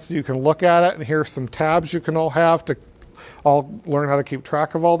around so you can look at it, and here's some tabs you can all have to all learn how to keep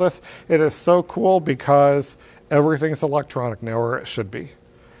track of all this. It is so cool because everything's electronic now, or it should be.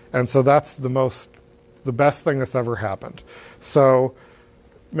 And so that's the best thing that's ever happened. So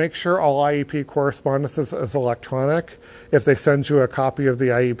make sure all IEP correspondence is electronic. If they send you a copy of the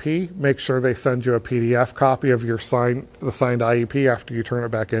IEP, make sure they send you a PDF copy of the signed IEP after you turn it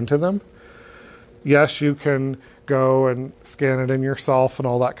back into them. Yes, you can go and scan it in yourself and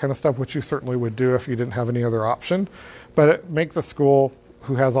all that kind of stuff, which you certainly would do if you didn't have any other option. But make the school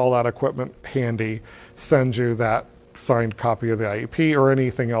who has all that equipment handy send you that signed copy of the IEP or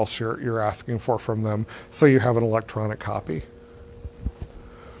anything else you're asking for from them so you have an electronic copy.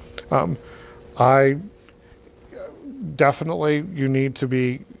 Definitely you need to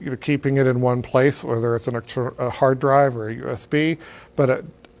be keeping it in one place, whether it's a hard drive or a USB, but it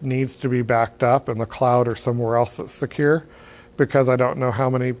needs to be backed up in the cloud or somewhere else that's secure, because I don't know how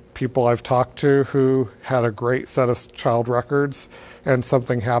many people I've talked to who had a great set of child records and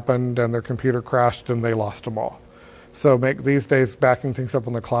something happened and their computer crashed and they lost them all. So these days backing things up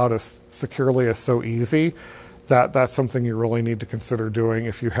in the cloud as securely is so easy that that's something you really need to consider doing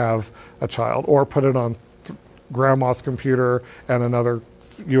if you have a child, or put it on grandma's computer and another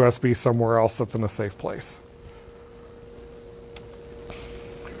USB somewhere else that's in a safe place.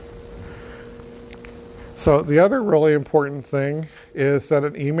 So the other really important thing is that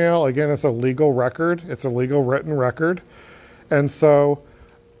an email, again, is a legal record. It's a legal written record. And so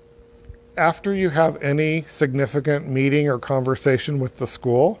after you have any significant meeting or conversation with the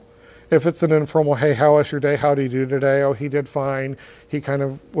school, if it's an informal, hey, how was your day? How did you do today? Oh, he did fine. He kind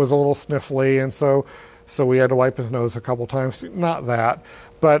of was a little sniffly, and so we had to wipe his nose a couple times. Not that,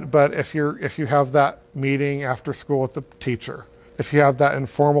 but if you have that meeting after school with the teacher, if you have that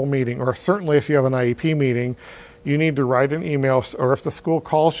informal meeting, or certainly if you have an IEP meeting, you need to write an email, or if the school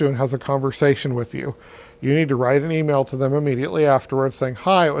calls you and has a conversation with you, you need to write an email to them immediately afterwards saying,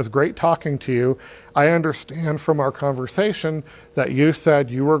 hi, it was great talking to you. I understand from our conversation that you said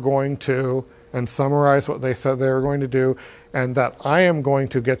you were going to, and summarize what they said they were going to do, and that I am going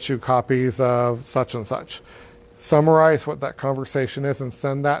to get you copies of such and such. Summarize what that conversation is and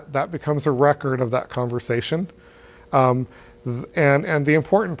send that. That becomes a record of that conversation. And the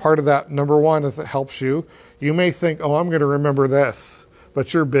important part of that, number one, is it helps you. You may think, oh, I'm going to remember this,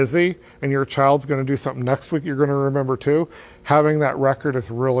 but you're busy and your child's going to do something next week you're going to remember too. Having that record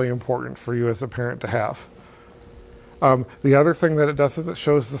is really important for you as a parent to have. The other thing that it does is it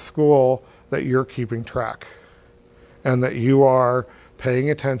shows the school that you're keeping track and that you are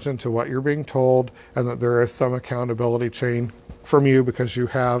paying attention to what you're being told, and that there is some accountability chain from you because you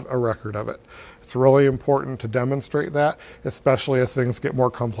have a record of it. It's really important to demonstrate that, especially as things get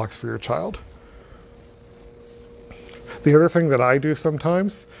more complex for your child. The other thing that I do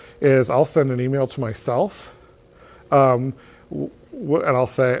sometimes is I'll send an email to myself, and I'll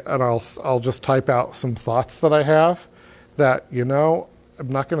say, and I'll just type out some thoughts that I have that, you know, I'm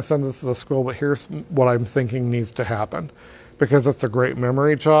not going to send this to the school, but here's what I'm thinking needs to happen, because it's a great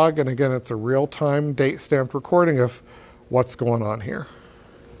memory jog, and again, it's a real-time date-stamped recording of what's going on here.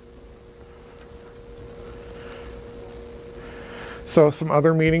 So some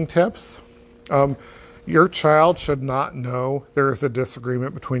other meeting tips. Your child should not know there is a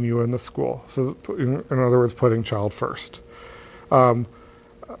disagreement between you and the school. So in other words, putting child first.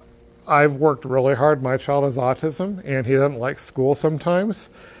 I've worked really hard. My child has autism and he doesn't like school sometimes.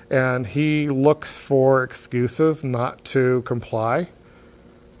 And he looks for excuses not to comply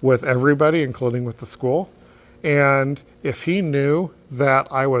with everybody, including with the school. And if he knew that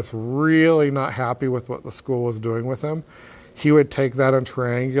I was really not happy with what the school was doing with him, he would take that and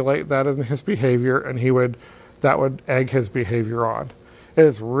triangulate that in his behavior, and that would egg his behavior on. It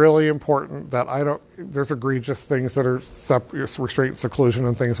is really important that there's egregious things that are restraint, seclusion,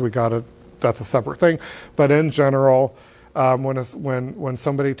 and things that's a separate thing. But in general, when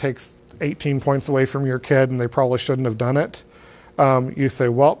somebody takes 18 points away from your kid and they probably shouldn't have done it, you say,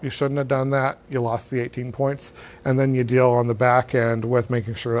 well, you shouldn't have done that. You lost the 18 points. And then you deal on the back end with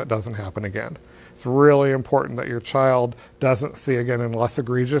making sure that doesn't happen again. It's really important that your child doesn't see again, unless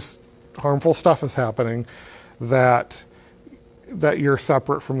egregious, harmful stuff is happening, that you're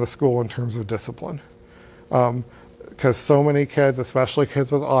separate from the school in terms of discipline. Because so many kids, especially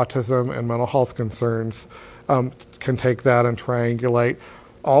kids with autism and mental health concerns, can take that and triangulate.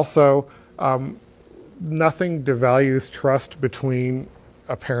 Also, nothing devalues trust between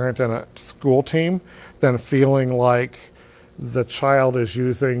a parent and a school team than feeling like the child is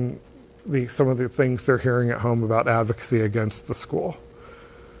using some of the things they're hearing at home about advocacy against the school.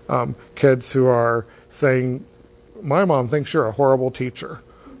 Kids who are saying, my mom thinks you're a horrible teacher,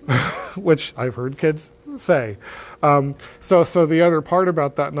 which I've heard kids say. So the other part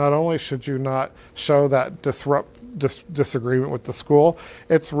about that, not only should you not show that disagreement with the school,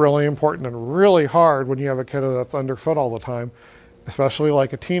 it's really important and really hard when you have a kid that's underfoot all the time, especially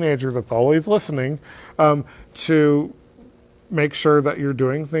like a teenager that's always listening, to make sure that you're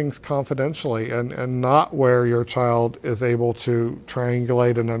doing things confidentially and not where your child is able to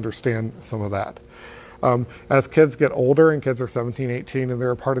triangulate and understand some of that. As kids get older and kids are 17, 18, and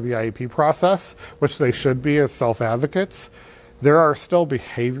they're a part of the IEP process, which they should be as self-advocates, there are still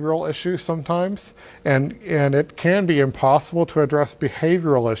behavioral issues sometimes, and it can be impossible to address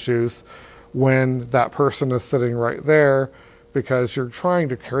behavioral issues when that person is sitting right there, because you're trying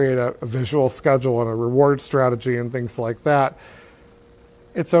to create a visual schedule and a reward strategy and things like that.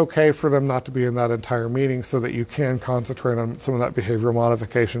 It's okay for them not to be in that entire meeting so that you can concentrate on some of that behavioral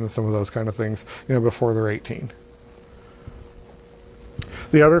modification and some of those kind of things, before they're 18.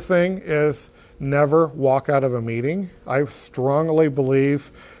 The other thing is never walk out of a meeting. I strongly believe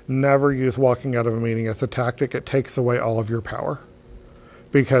never use walking out of a meeting as a tactic. It takes away all of your power,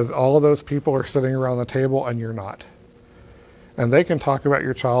 because all of those people are sitting around the table and you're not. And they can talk about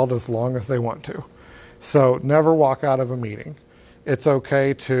your child as long as they want to. So never walk out of a meeting. It's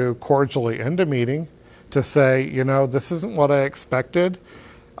okay to cordially end a meeting, to say, you know, this isn't what I expected.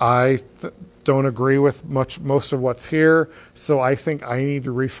 I don't agree with most of what's here, so I think I need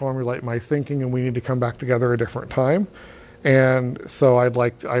to reformulate my thinking, and we need to come back together a different time. And so I'd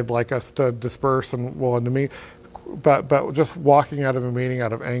like us to disperse and we'll end the meeting. But just walking out of a meeting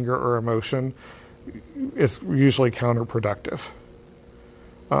out of anger or emotion is usually counterproductive.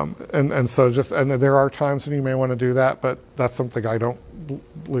 And so there are times when you may want to do that, but that's something I don't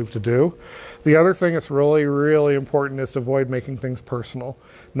believe to do. The other thing that's really, really important is to avoid making things personal.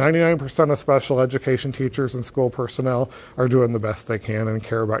 99% of special education teachers and school personnel are doing the best they can and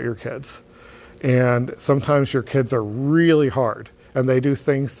care about your kids. And sometimes your kids are really hard and they do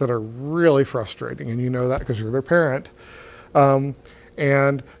things that are really frustrating, and you know that because you're their parent.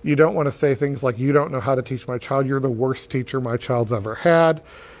 And you don't want to say things like, you don't know how to teach my child, you're the worst teacher my child's ever had,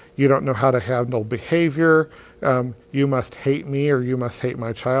 you don't know how to handle behavior, you must hate me or you must hate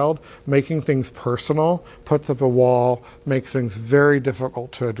my child. Making things personal puts up a wall, makes things very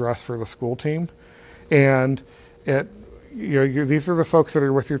difficult to address for the school team. And these are the folks that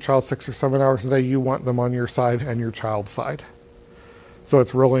are with your child 6 or 7 hours a day. You want them on your side and your child's side. So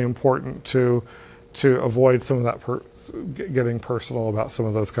it's really important to avoid some of that getting personal about some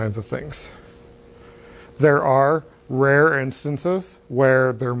of those kinds of things. There are rare instances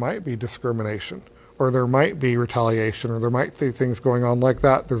where there might be discrimination, or there might be retaliation, or there might be things going on like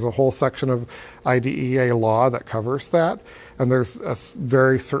that. There's a whole section of IDEA law that covers that, and there's a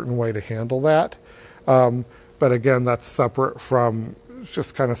very certain way to handle that. But again, that's separate from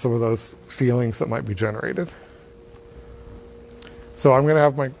just kind of some of those feelings that might be generated. So I'm going to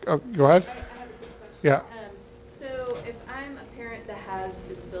have my, go ahead. I have a quick question. Yeah. So if I'm a parent that has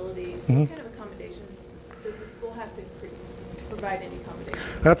disabilities, Mm-hmm. what kind of accommodations does the school have to provide any accommodations?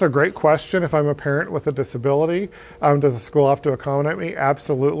 That's a great question. If I'm a parent with a disability, does the school have to accommodate me?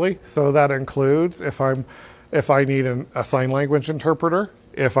 Absolutely. So that includes if I need a sign language interpreter,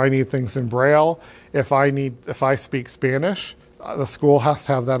 if I need things in Braille, if I speak Spanish, the school has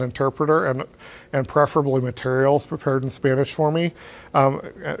to have that interpreter and preferably materials prepared in Spanish for me.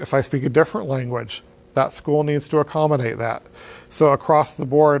 If I speak a different language, that school needs to accommodate that. So across the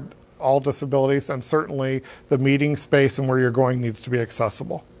board, all disabilities, and certainly the meeting space and where you're going needs to be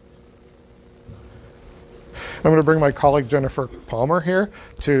accessible. I'm going to bring my colleague Jennifer Palmer here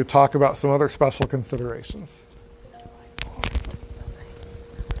to talk about some other special considerations.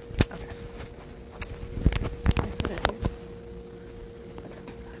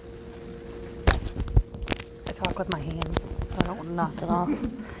 I talk with my hands, so I don't want to knock it off.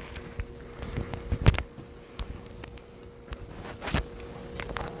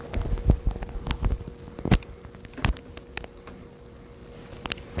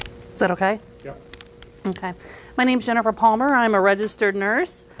 Is that okay? Yep. Okay. My name's Jennifer Palmer. I'm a registered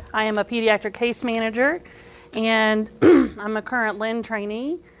nurse. I am a pediatric case manager, and I'm a current LIN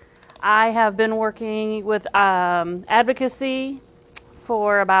trainee. I have been working with Advocacy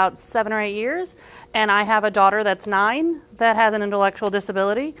for about 7 or 8 years, and I have a daughter that's 9 that has an intellectual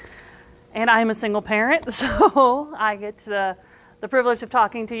disability, and I'm a single parent, so I get the privilege of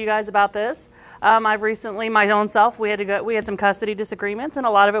talking to you guys about this. I've recently, my own self, we had some custody disagreements, and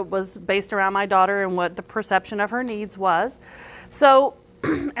a lot of it was based around my daughter and what the perception of her needs was. So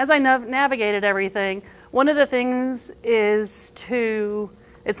as I navigated everything, one of the things is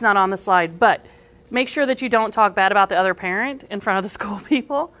it's not on the slide, but make sure that you don't talk bad about the other parent in front of the school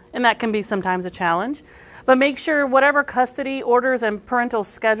people, and that can be sometimes a challenge. But make sure whatever custody orders and parental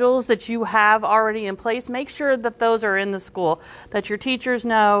schedules that you have already in place, make sure that those are in the school, that your teachers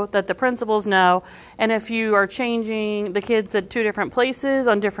know, that the principals know, and if you are changing the kids at 2 different places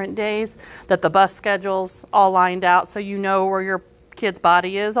on different days, that the bus schedule's all lined out so you know where your kid's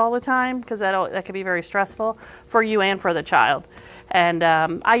body is all the time, because that can be very stressful for you and for the child. And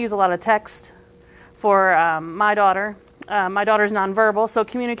I use a lot of text for my daughter. My daughter's nonverbal, so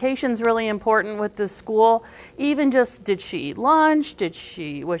communication's really important with the school. Even just, did she eat lunch?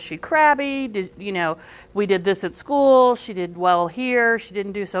 Was she crabby? We did this at school. She did well here. She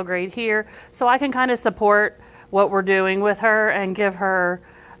didn't do so great here. So I can kind of support what we're doing with her and give her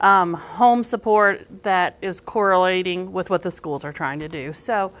home support that is correlating with what the schools are trying to do.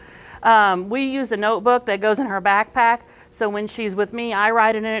 So we use a notebook that goes in her backpack. So when she's with me, I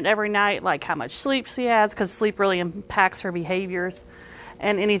write in it every night, like how much sleep she has, because sleep really impacts her behaviors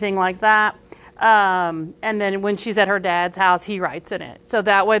and anything like that. And then when she's at her dad's house, he writes in it. So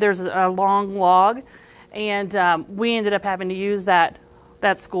that way there's a long log. And we ended up having to use that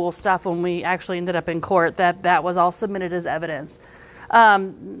school stuff when we actually ended up in court, that was all submitted as evidence.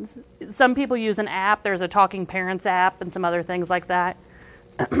 Some people use an app. There's a Talking Parents app and some other things like that.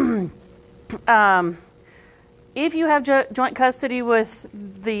 If you have joint custody with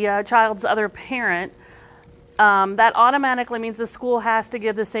the child's other parent, that automatically means the school has to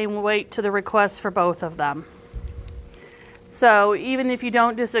give the same weight to the request for both of them. So even if you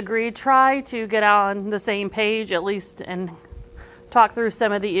don't disagree, try to get on the same page at least and talk through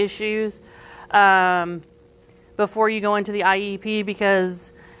some of the issues before you go into the IEP,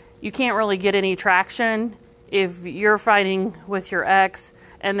 because you can't really get any traction if you're fighting with your ex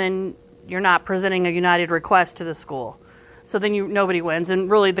and then you're not presenting a united request to the school. So then nobody wins,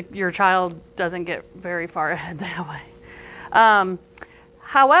 and really your child doesn't get very far ahead that way.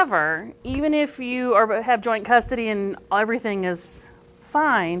 However, even if you have joint custody and everything is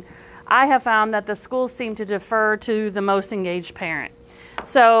fine, I have found that the schools seem to defer to the most engaged parent.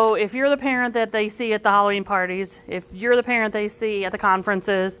 So if you're the parent that they see at the Halloween parties, if you're the parent they see at the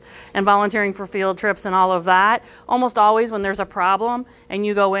conferences and volunteering for field trips and all of that, almost always when there's a problem and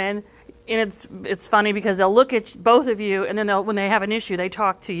you go in, and it's funny because they'll look at both of you, and then when they have an issue, they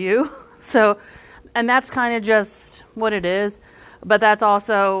talk to you. So, and that's kind of just what it is. But that's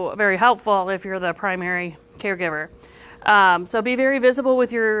also very helpful if you're the primary caregiver. So be very visible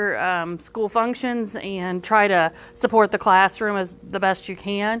with your school functions and try to support the classroom as the best you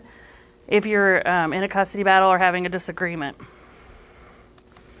can if you're in a custody battle or having a disagreement.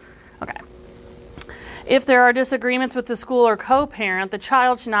 Okay. If there are disagreements with the school or co-parent, the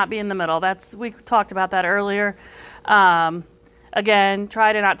child should not be in the middle. We talked about that earlier. Again,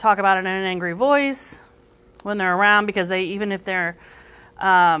 try to not talk about it in an angry voice when they're around, because even if they're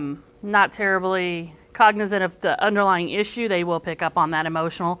not terribly cognizant of the underlying issue, they will pick up on that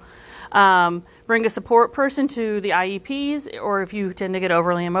emotional. Bring a support person to the IEPs, or if you tend to get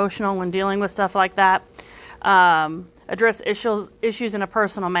overly emotional when dealing with stuff like that. Address issues in a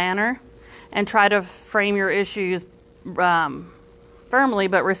personal manner, and try to frame your issues firmly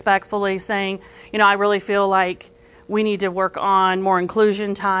but respectfully, saying, I really feel like we need to work on more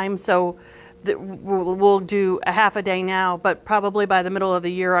inclusion time, so we'll do a half a day now, but probably by the middle of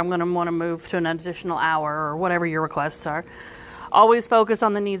the year I'm going to want to move to an additional hour, or whatever your requests are. Always focus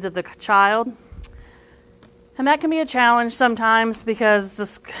on the needs of the child. And that can be a challenge sometimes, because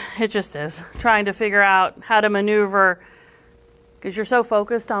it just is. Trying to figure out how to maneuver, because you're so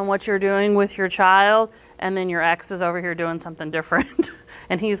focused on what you're doing with your child, and then your ex is over here doing something different.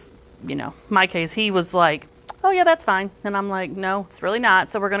 And he's, my case, he was like, oh yeah, that's fine. And I'm like, no, it's really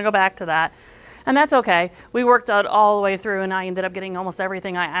not. So we're going to go back to that. And that's okay. We worked out all the way through, and I ended up getting almost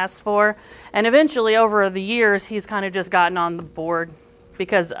everything I asked for. And eventually, over the years, he's kind of just gotten on the board,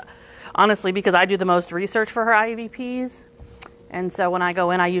 because I do the most research for her IVPs. And so when I go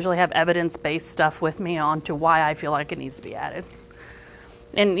in, I usually have evidence-based stuff with me on to why I feel like it needs to be added.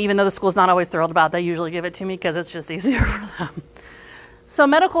 And even though the school's not always thrilled about it, they usually give it to me because it's just easier for them. So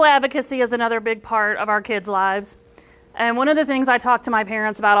medical advocacy is another big part of our kids' lives. And one of the things I talk to my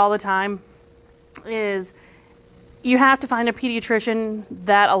parents about all the time is you have to find a pediatrician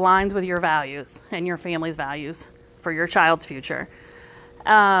that aligns with your values and your family's values for your child's future.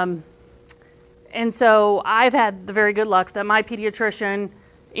 And so I've had the very good luck that my pediatrician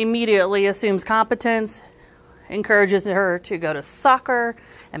immediately assumes competence, encourages her to go to soccer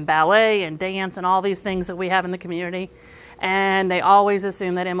and ballet and dance and all these things that we have in the community. And they always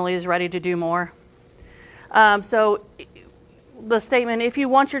assume that Emily is ready to do more. So the statement, if you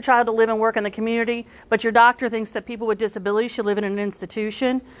want your child to live and work in the community, but your doctor thinks that people with disabilities should live in an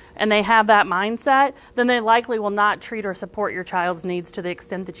institution, and they have that mindset, then they likely will not treat or support your child's needs to the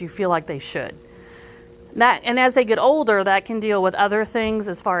extent that you feel like they should. And as they get older, that can deal with other things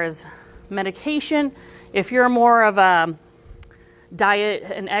as far as medication. If you're more of a diet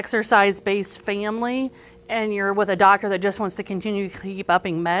and exercise-based family, and you're with a doctor that just wants to continue to keep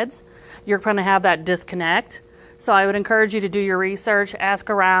upping meds, you're going to have that disconnect. So I would encourage you to do your research, ask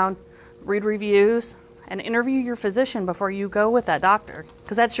around, read reviews, and interview your physician before you go with that doctor,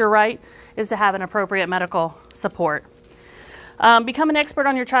 because that's your right, is to have an appropriate medical support. Become an expert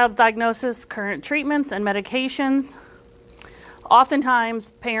on your child's diagnosis, current treatments, and medications.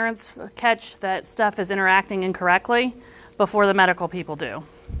 Oftentimes, parents catch that stuff is interacting incorrectly before the medical people do.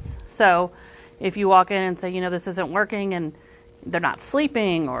 So if you walk in and say, this isn't working, and they're not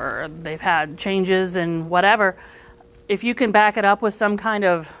sleeping, or they've had changes in whatever, if you can back it up with some kind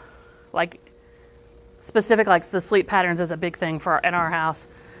of specific, like the sleep patterns is a big thing in our house.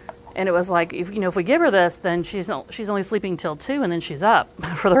 And it was like, if we give her this, then she's only sleeping till 2, and then she's up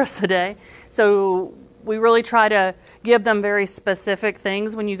for the rest of the day. So we really try to give them very specific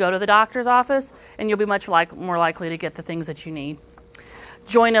things when you go to the doctor's office, and you'll be much more likely to get the things that you need.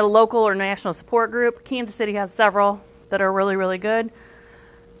 join a local or national support group. Kansas City has several that are really, really good,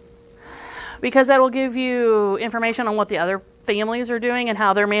 because that will give you information on what the other families are doing and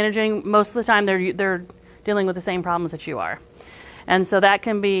how they're managing. Most of the time they're dealing with the same problems that you are. And so that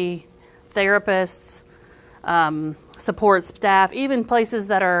can be therapists, support staff, even places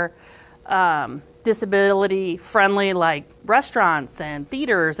that are disability friendly, like restaurants and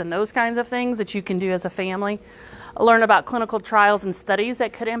theaters and those kinds of things that you can do as a family. Learn about clinical trials and studies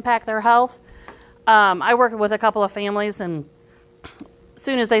that could impact their health. I work with a couple of families, and as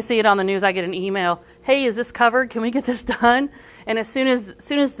soon as they see it on the news, I get an email, hey, is this covered? Can we get this done? And as soon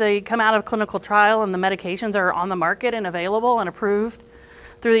as they come out of clinical trial and the medications are on the market and available and approved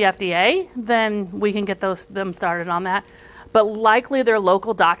through the FDA, then we can get them started on that. But likely their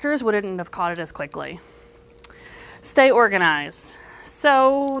local doctors wouldn't have caught it as quickly. Stay organized.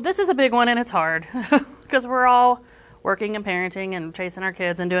 So this is a big one, and it's hard because we're all working and parenting and chasing our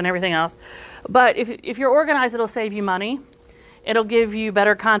kids and doing everything else. But if you're organized, it'll save you money. It'll give you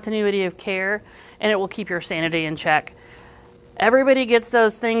better continuity of care, and it will keep your sanity in check. Everybody gets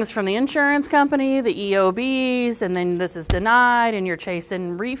those things from the insurance company, the EOBs, and then this is denied, and you're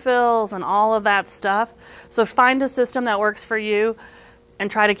chasing refills and all of that stuff. So find a system that works for you and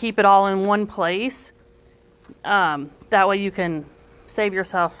try to keep it all in one place. That way you can save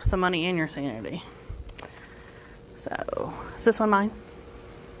yourself some money and your sanity. So, is this one mine?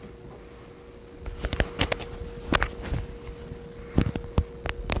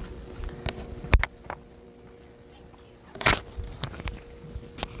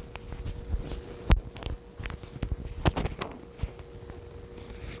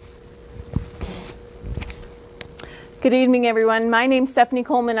 Good evening, everyone. My name's Stephanie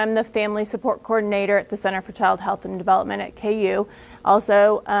Coleman. I'm the Family Support Coordinator at the Center for Child Health and Development at KU.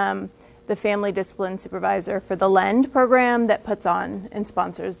 Also, the Family Discipline Supervisor for the LEND program that puts on and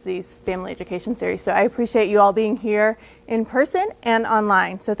sponsors these family education series. So I appreciate you all being here in person and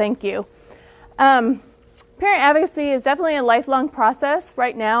online, so thank you. Parent advocacy is definitely a lifelong process.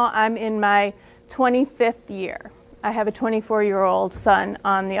 Right now, I'm in my 25th year. I have a 24-year-old son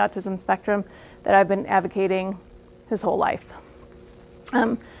on the autism spectrum that I've been advocating his whole life.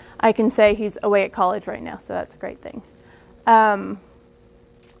 I can say he's away at college right now, so that's a great thing.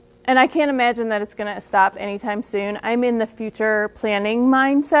 And I can't imagine that it's going to stop anytime soon. I'm in the future planning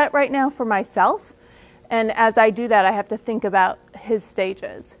mindset right now for myself. And as I do that, I have to think about his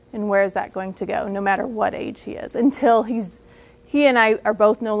stages and where is that going to go, no matter what age he is. Until he and I are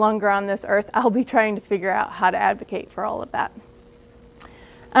both no longer on this earth, I'll be trying to figure out how to advocate for all of that.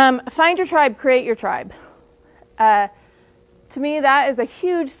 Find your tribe, create your tribe. To me, that is a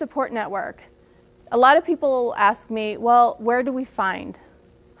huge support network. A lot of people ask me, well, where do we find?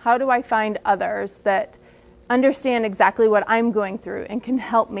 How do I find others that understand exactly what I'm going through and can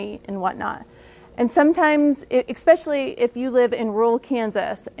help me and whatnot? And sometimes, especially if you live in rural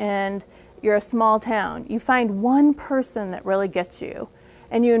Kansas and you're a small town, you find one person that really gets you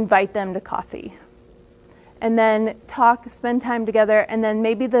and you invite them to coffee. And then talk, spend time together, and then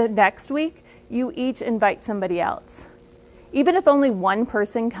maybe the next week, you each invite somebody else. Even if only one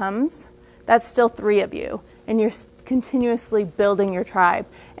person comes, that's still 3 of you, and you're continuously building your tribe.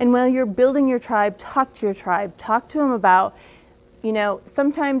 And while you're building your tribe, talk to your tribe. Talk to them about,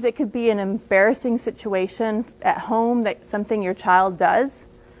 sometimes it could be an embarrassing situation at home, that something your child does,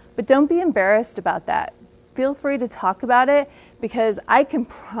 but don't be embarrassed about that. Feel free to talk about it, because I can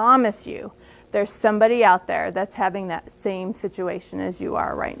promise you there's somebody out there that's having that same situation as you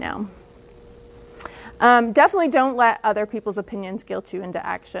are right now. Definitely don't let other people's opinions guilt you into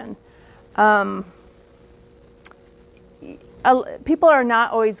action. People are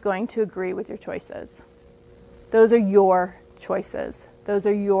not always going to agree with your choices. Those are your choices. Those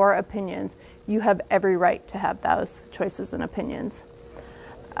are your opinions. You have every right to have those choices and opinions.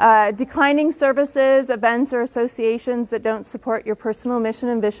 Declining services, events, or associations that don't support your personal mission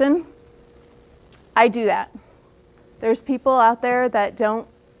and vision. I do that. There's people out there that don't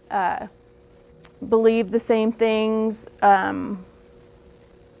believe the same things in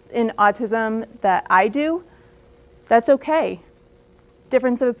autism that I do. That's okay.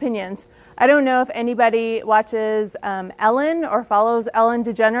 Difference of opinions. I don't know if anybody watches Ellen or follows Ellen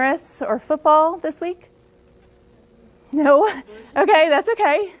DeGeneres or football this week. No? Okay, that's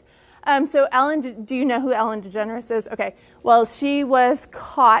okay. So Ellen, do you know who Ellen DeGeneres is? Okay. Well, she was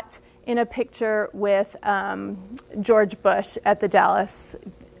caught in a picture with George Bush at the Dallas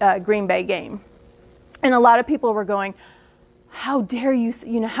Green Bay game. And a lot of people were going, how dare you,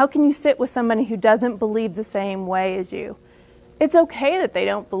 how can you sit with somebody who doesn't believe the same way as you? It's okay that they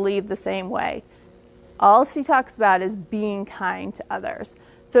don't believe the same way. all she talks about is being kind to others.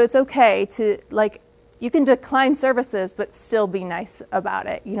 So it's okay to, like, you can decline services, but still be nice about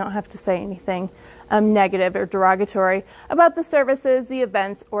it. You don't have to say anything negative or derogatory about the services, the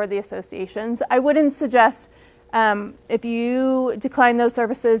events, or the associations. I wouldn't suggest if you decline those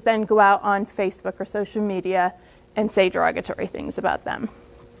services, then go out on Facebook or social media and say derogatory things about them.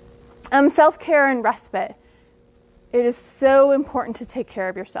 Self-care and respite. It is so important to take care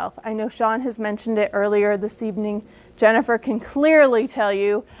of yourself. I know Sean has mentioned it earlier this evening. Jennifer can clearly tell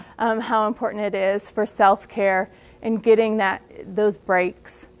you how important it is for self-care and getting those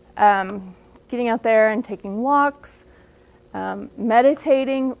breaks. Getting out there and taking walks,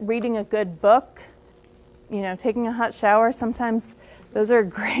 meditating, reading a good book, taking a hot shower. Sometimes those are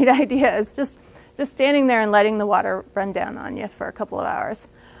great ideas. Just standing there and letting the water run down on you for a couple of hours.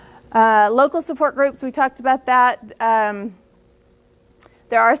 Local support groups, we talked about that.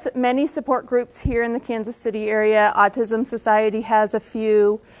 There are many support groups here in the Kansas City area. Autism Society has a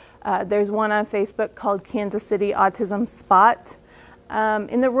few. There's one on Facebook called Kansas City Autism Spot.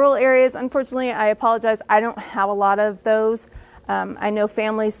 In the rural areas, unfortunately, I apologize, I don't have a lot of those. I know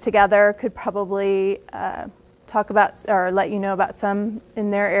Families Together could probably talk about or let you know about some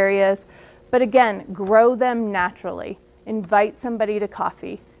in their areas. But again, grow them naturally. Invite somebody to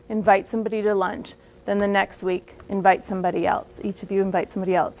coffee. Invite somebody to lunch. Then the next week, invite somebody else. Each of you invite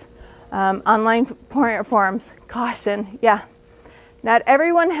somebody else. Online parent forums, caution, yeah. Not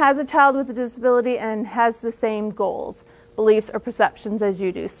everyone has a child with a disability and has the same goals, beliefs, or perceptions as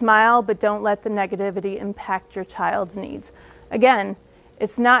you do. Smile, but don't let the negativity impact your child's needs. Again,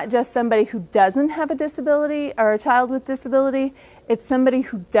 it's not just somebody who doesn't have a disability or a child with disability. It's somebody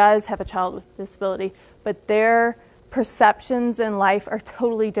who does have a child with disability, but their perceptions in life are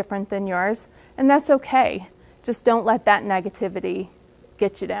totally different than yours, and that's okay. Just don't let that negativity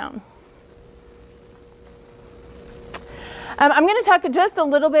get you down. I'm going to talk just a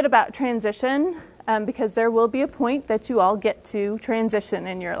little bit about transition because there will be a point that you all get to transition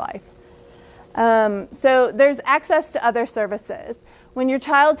in your life. So there's access to other services. When your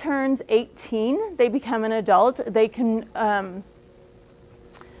child turns 18, they become an adult, they can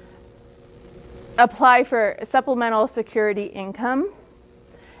apply for supplemental security income.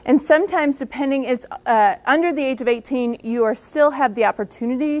 And sometimes, depending, it's under the age of 18, you still have the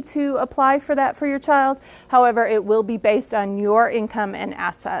opportunity to apply for that for your child. However, it will be based on your income and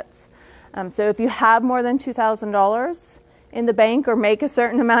assets. So if you have more than $2,000 in the bank or make a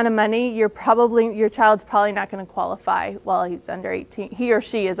certain amount of money, your child's probably not going to qualify while he's under 18. He or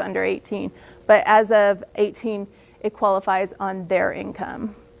she is under 18. But as of 18, it qualifies on their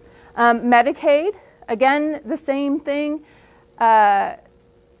income. Medicaid, again, the same thing.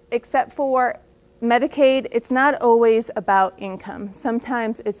 Except for Medicaid, it's not always about income.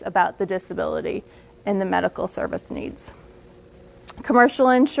 Sometimes it's about the disability and the medical service needs. Commercial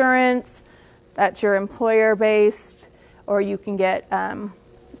insurance, that's your employer-based, or you can get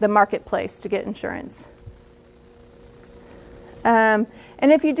the marketplace to get insurance. And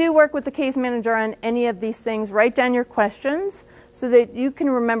if you do work with the case manager on any of these things, write down your questions so that you can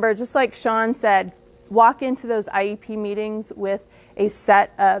remember, just like Sean said, walk into those IEP meetings with a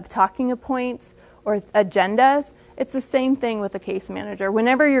set of talking points or agendas. It's the same thing with a case manager.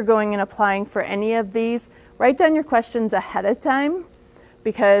 Whenever you're going and applying for any of these, write down your questions ahead of time,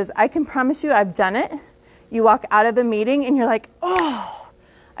 because I can promise you I've done it. You walk out of a meeting and you're like, oh,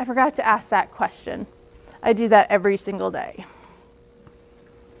 I forgot to ask that question. I do that every single day.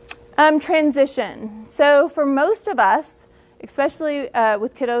 Transition. So for most of us, especially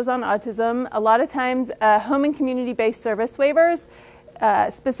with kiddos on autism, a lot of times home and community-based service waivers,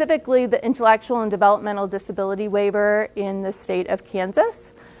 specifically the intellectual and developmental disability waiver in the state of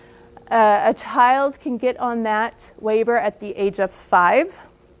Kansas. A child can get on that waiver at the age of 5,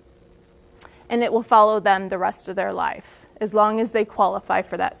 and it will follow them the rest of their life, as long as they qualify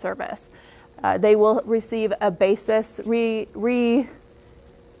for that service. They will receive a basis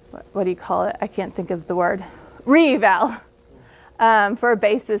what do you call it? I can't think of the word. Re-eval. For a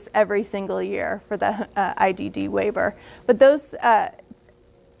basis every single year for the IDD waiver. But those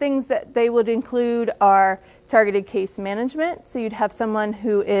things that they would include are targeted case management. So you'd have someone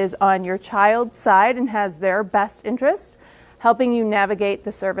who is on your child's side and has their best interest, helping you navigate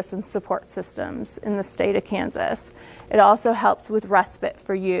the service and support systems in the state of Kansas. It also helps with respite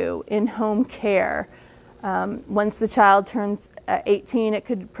for you, in-home care. Once the child turns 18, it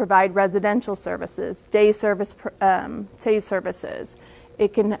could provide residential services, day services.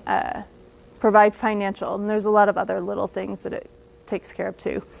 It can provide financial, and there's a lot of other little things that it takes care of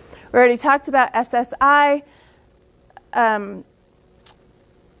too. We already talked about SSI.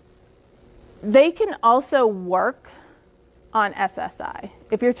 They can also work on SSI.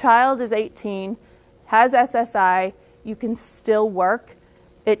 If your child is 18, has SSI, you can still work.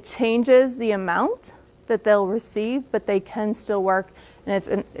 It changes the amount that they'll receive, but they can still work,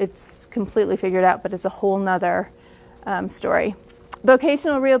 and it's completely figured out, but it's a whole nother story.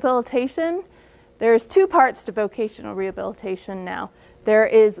 Vocational rehabilitation, there's two parts to vocational rehabilitation now. There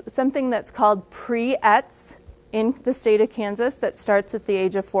is something that's called pre-ETS in the state of Kansas that starts at the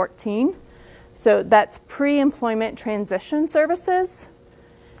age of 14. So that's pre-employment transition services.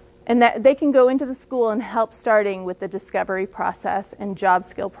 And that they can go into the school and help starting with the discovery process and job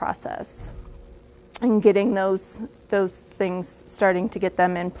skill process and getting those things, starting to get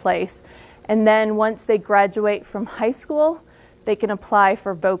them in place. And then once they graduate from high school, they can apply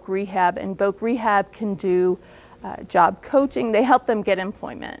for Voc Rehab, and Voc Rehab can do job coaching. They help them get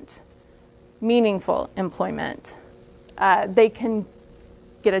employment, meaningful employment. They can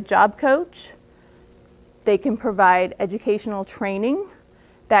get a job coach. They can provide educational training.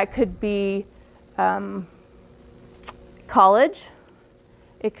 That could be college.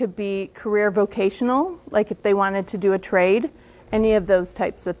 It could be career vocational, like if they wanted to do a trade, any of those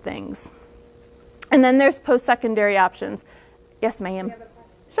types of things. And then there's post-secondary options. Yes, ma'am. Do you have a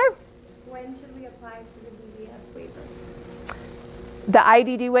question? Sure. When should we apply for the DDS waiver? The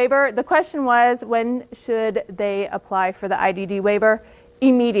IDD waiver, the question was, when should they apply for the IDD waiver?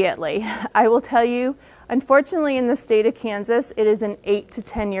 Immediately. I will tell you, unfortunately, in the state of Kansas, it is an 8 to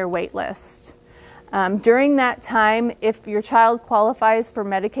 10 year wait list. During that time, if your child qualifies for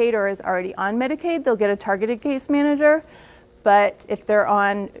Medicaid or is already on Medicaid, they'll get a targeted case manager. But if they're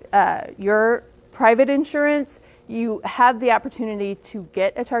on your private insurance, you have the opportunity to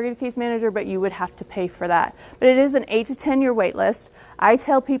get a targeted case manager, but you would have to pay for that. But it is an 8 to 10 year wait list. I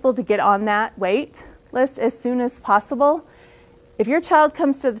tell people to get on that wait list as soon as possible. If your child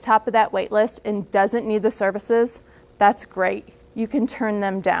comes to the top of that wait list and doesn't need the services, that's great. You can turn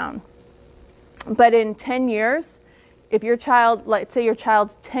them down. But in 10 years, if your child, let's say your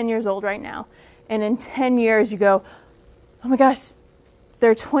child's 10 years old right now, and in 10 years you go, oh my gosh,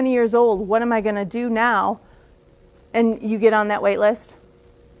 they're 20 years old, what am I going to do now? And you get on that wait list,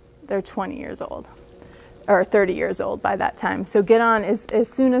 they're 20 years old or 30 years old by that time. So get on as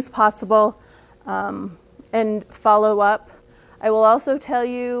soon as possible and follow up. I will also tell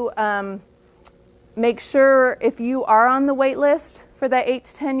you, make sure if you are on the wait list for that 8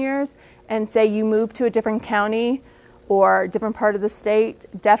 to 10 years and say you move to a different county or different part of the state,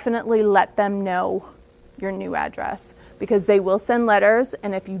 definitely let them know your new address, because they will send letters,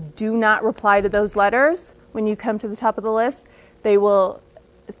 and if you do not reply to those letters when you come to the top of the list, they will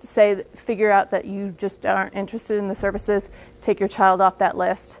say, figure out that you just aren't interested in the services, take your child off that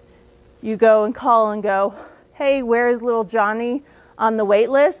list. You go and call and go, hey, where's little Johnny on the wait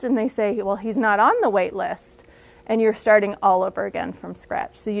list? And they say, well, he's not on the wait list. And you're starting all over again from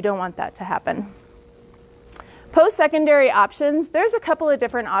scratch. So you don't want that to happen. Post-secondary options, there's a couple of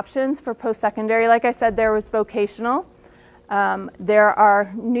different options for post-secondary. Like I said, there was vocational. There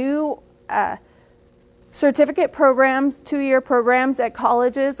are new certificate programs, 2-year programs at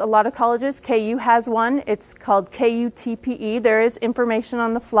colleges, a lot of colleges. KU has one. It's called KUTPE. There is information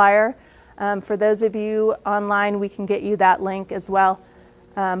on the flyer. For those of you online, we can get you that link as well.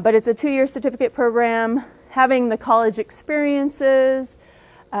 But it's a 2-year certificate program, having the college experiences,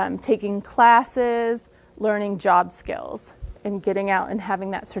 taking classes, learning job skills, and getting out and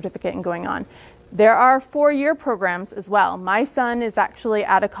having that certificate and going on. There are 4-year programs as well. My son is actually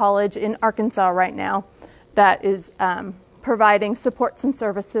at a college in Arkansas right now that is providing supports and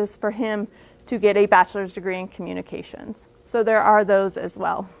services for him to get a bachelor's degree in communications. So there are those as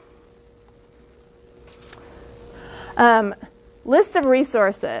well. List of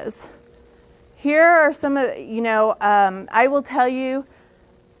resources. Here are some of, I will tell you,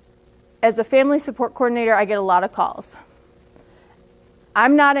 as a family support coordinator, I get a lot of calls.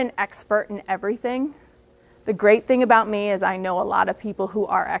 I'm not an expert in everything. The great thing about me is I know a lot of people who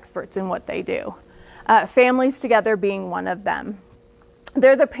are experts in what they do. Families Together being one of them.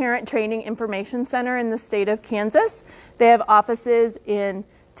 They're the Parent Training Information Center in the state of Kansas. They have offices in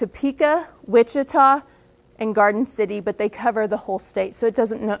Topeka, Wichita, and Garden City, but they cover the whole state, so it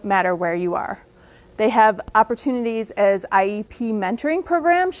doesn't matter where you are. They have opportunities as IEP mentoring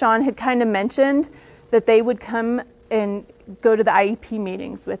program. Sean had kind of mentioned that they would come and go to the IEP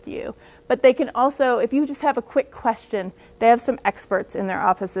meetings with you. But they can also, if you just have a quick question, they have some experts in their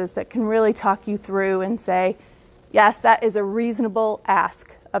offices that can really talk you through and say, yes, that is a reasonable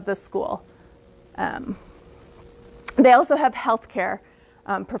ask of the school. They also have healthcare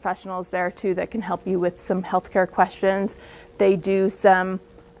professionals there too that can help you with some healthcare questions. They do some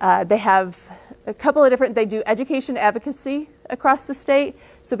They have a couple of different, they do education advocacy across the state.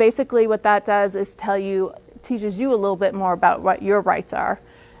 So basically what that does is teaches you a little bit more about what your rights are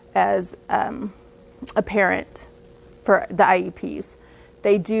as a parent for the IEPs.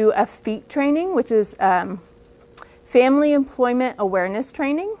 They do a FEAT training, which is Family Employment Awareness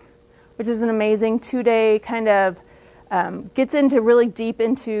Training, which is an amazing 2-day kind of gets into really deep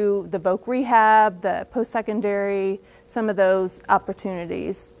into the voc rehab, the post-secondary, some of those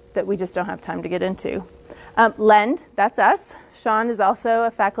opportunities that we just don't have time to get into. LEND, that's us. Sean is also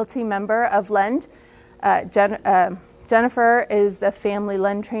a faculty member of LEND. Jennifer is the family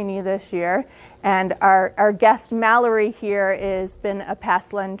LEND trainee this year, and our guest Mallory here has been a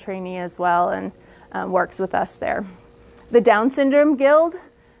past LEND trainee as well and works with us there. The Down Syndrome Guild,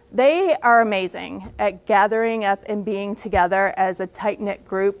 they are amazing at gathering up and being together as a tight-knit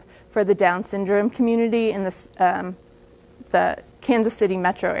group for the Down syndrome community in the Kansas City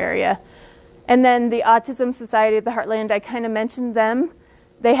metro area. And then the Autism Society of the Heartland, I kind of mentioned them.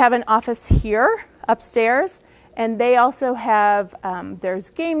 They have an office here upstairs, and they also have, there's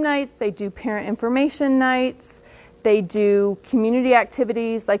game nights, they do parent information nights, they do community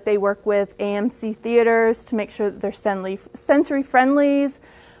activities, like they work with AMC theaters to make sure that they're sensory friendlies.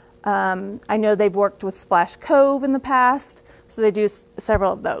 I know they've worked with Splash Cove in the past, so they do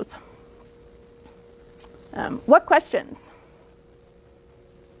several of those. What questions?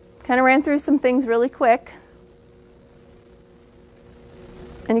 Kind of ran through some things really quick.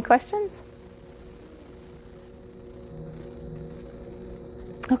 Any questions?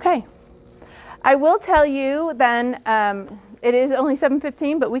 Okay. I will tell you then, it is only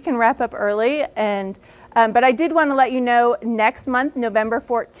 7:15, but we can wrap up early. And but I did want to let you know next month, November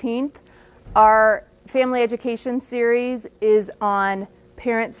 14th, our family education series is on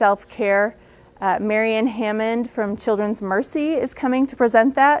parent self-care. Marianne Hammond from Children's Mercy is coming to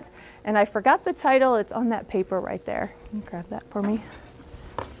present that. And I forgot the title. It's on that paper right there. Can you grab that for me?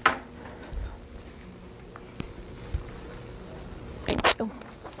 Thank you.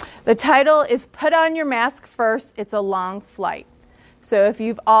 The title is Put on Your Mask First, It's a Long Flight. So if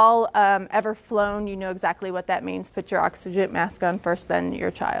you've all ever flown, you know exactly what that means. Put your oxygen mask on first, then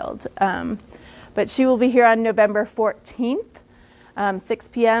your child. But she will be here on November 14th, 6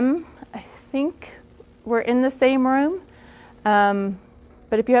 p.m. I think we're in the same room.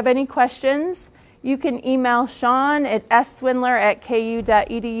 But if you have any questions, you can email Sean at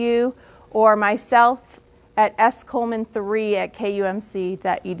swindler@ku.edu or myself at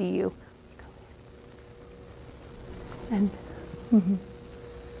scoleman3@kumc.edu. And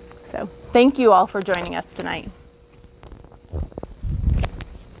so thank you all for joining us tonight.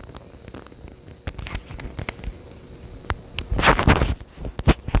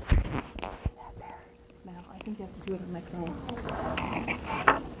 I think you have to do it on my phone.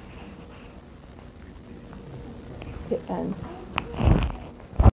 Hit end.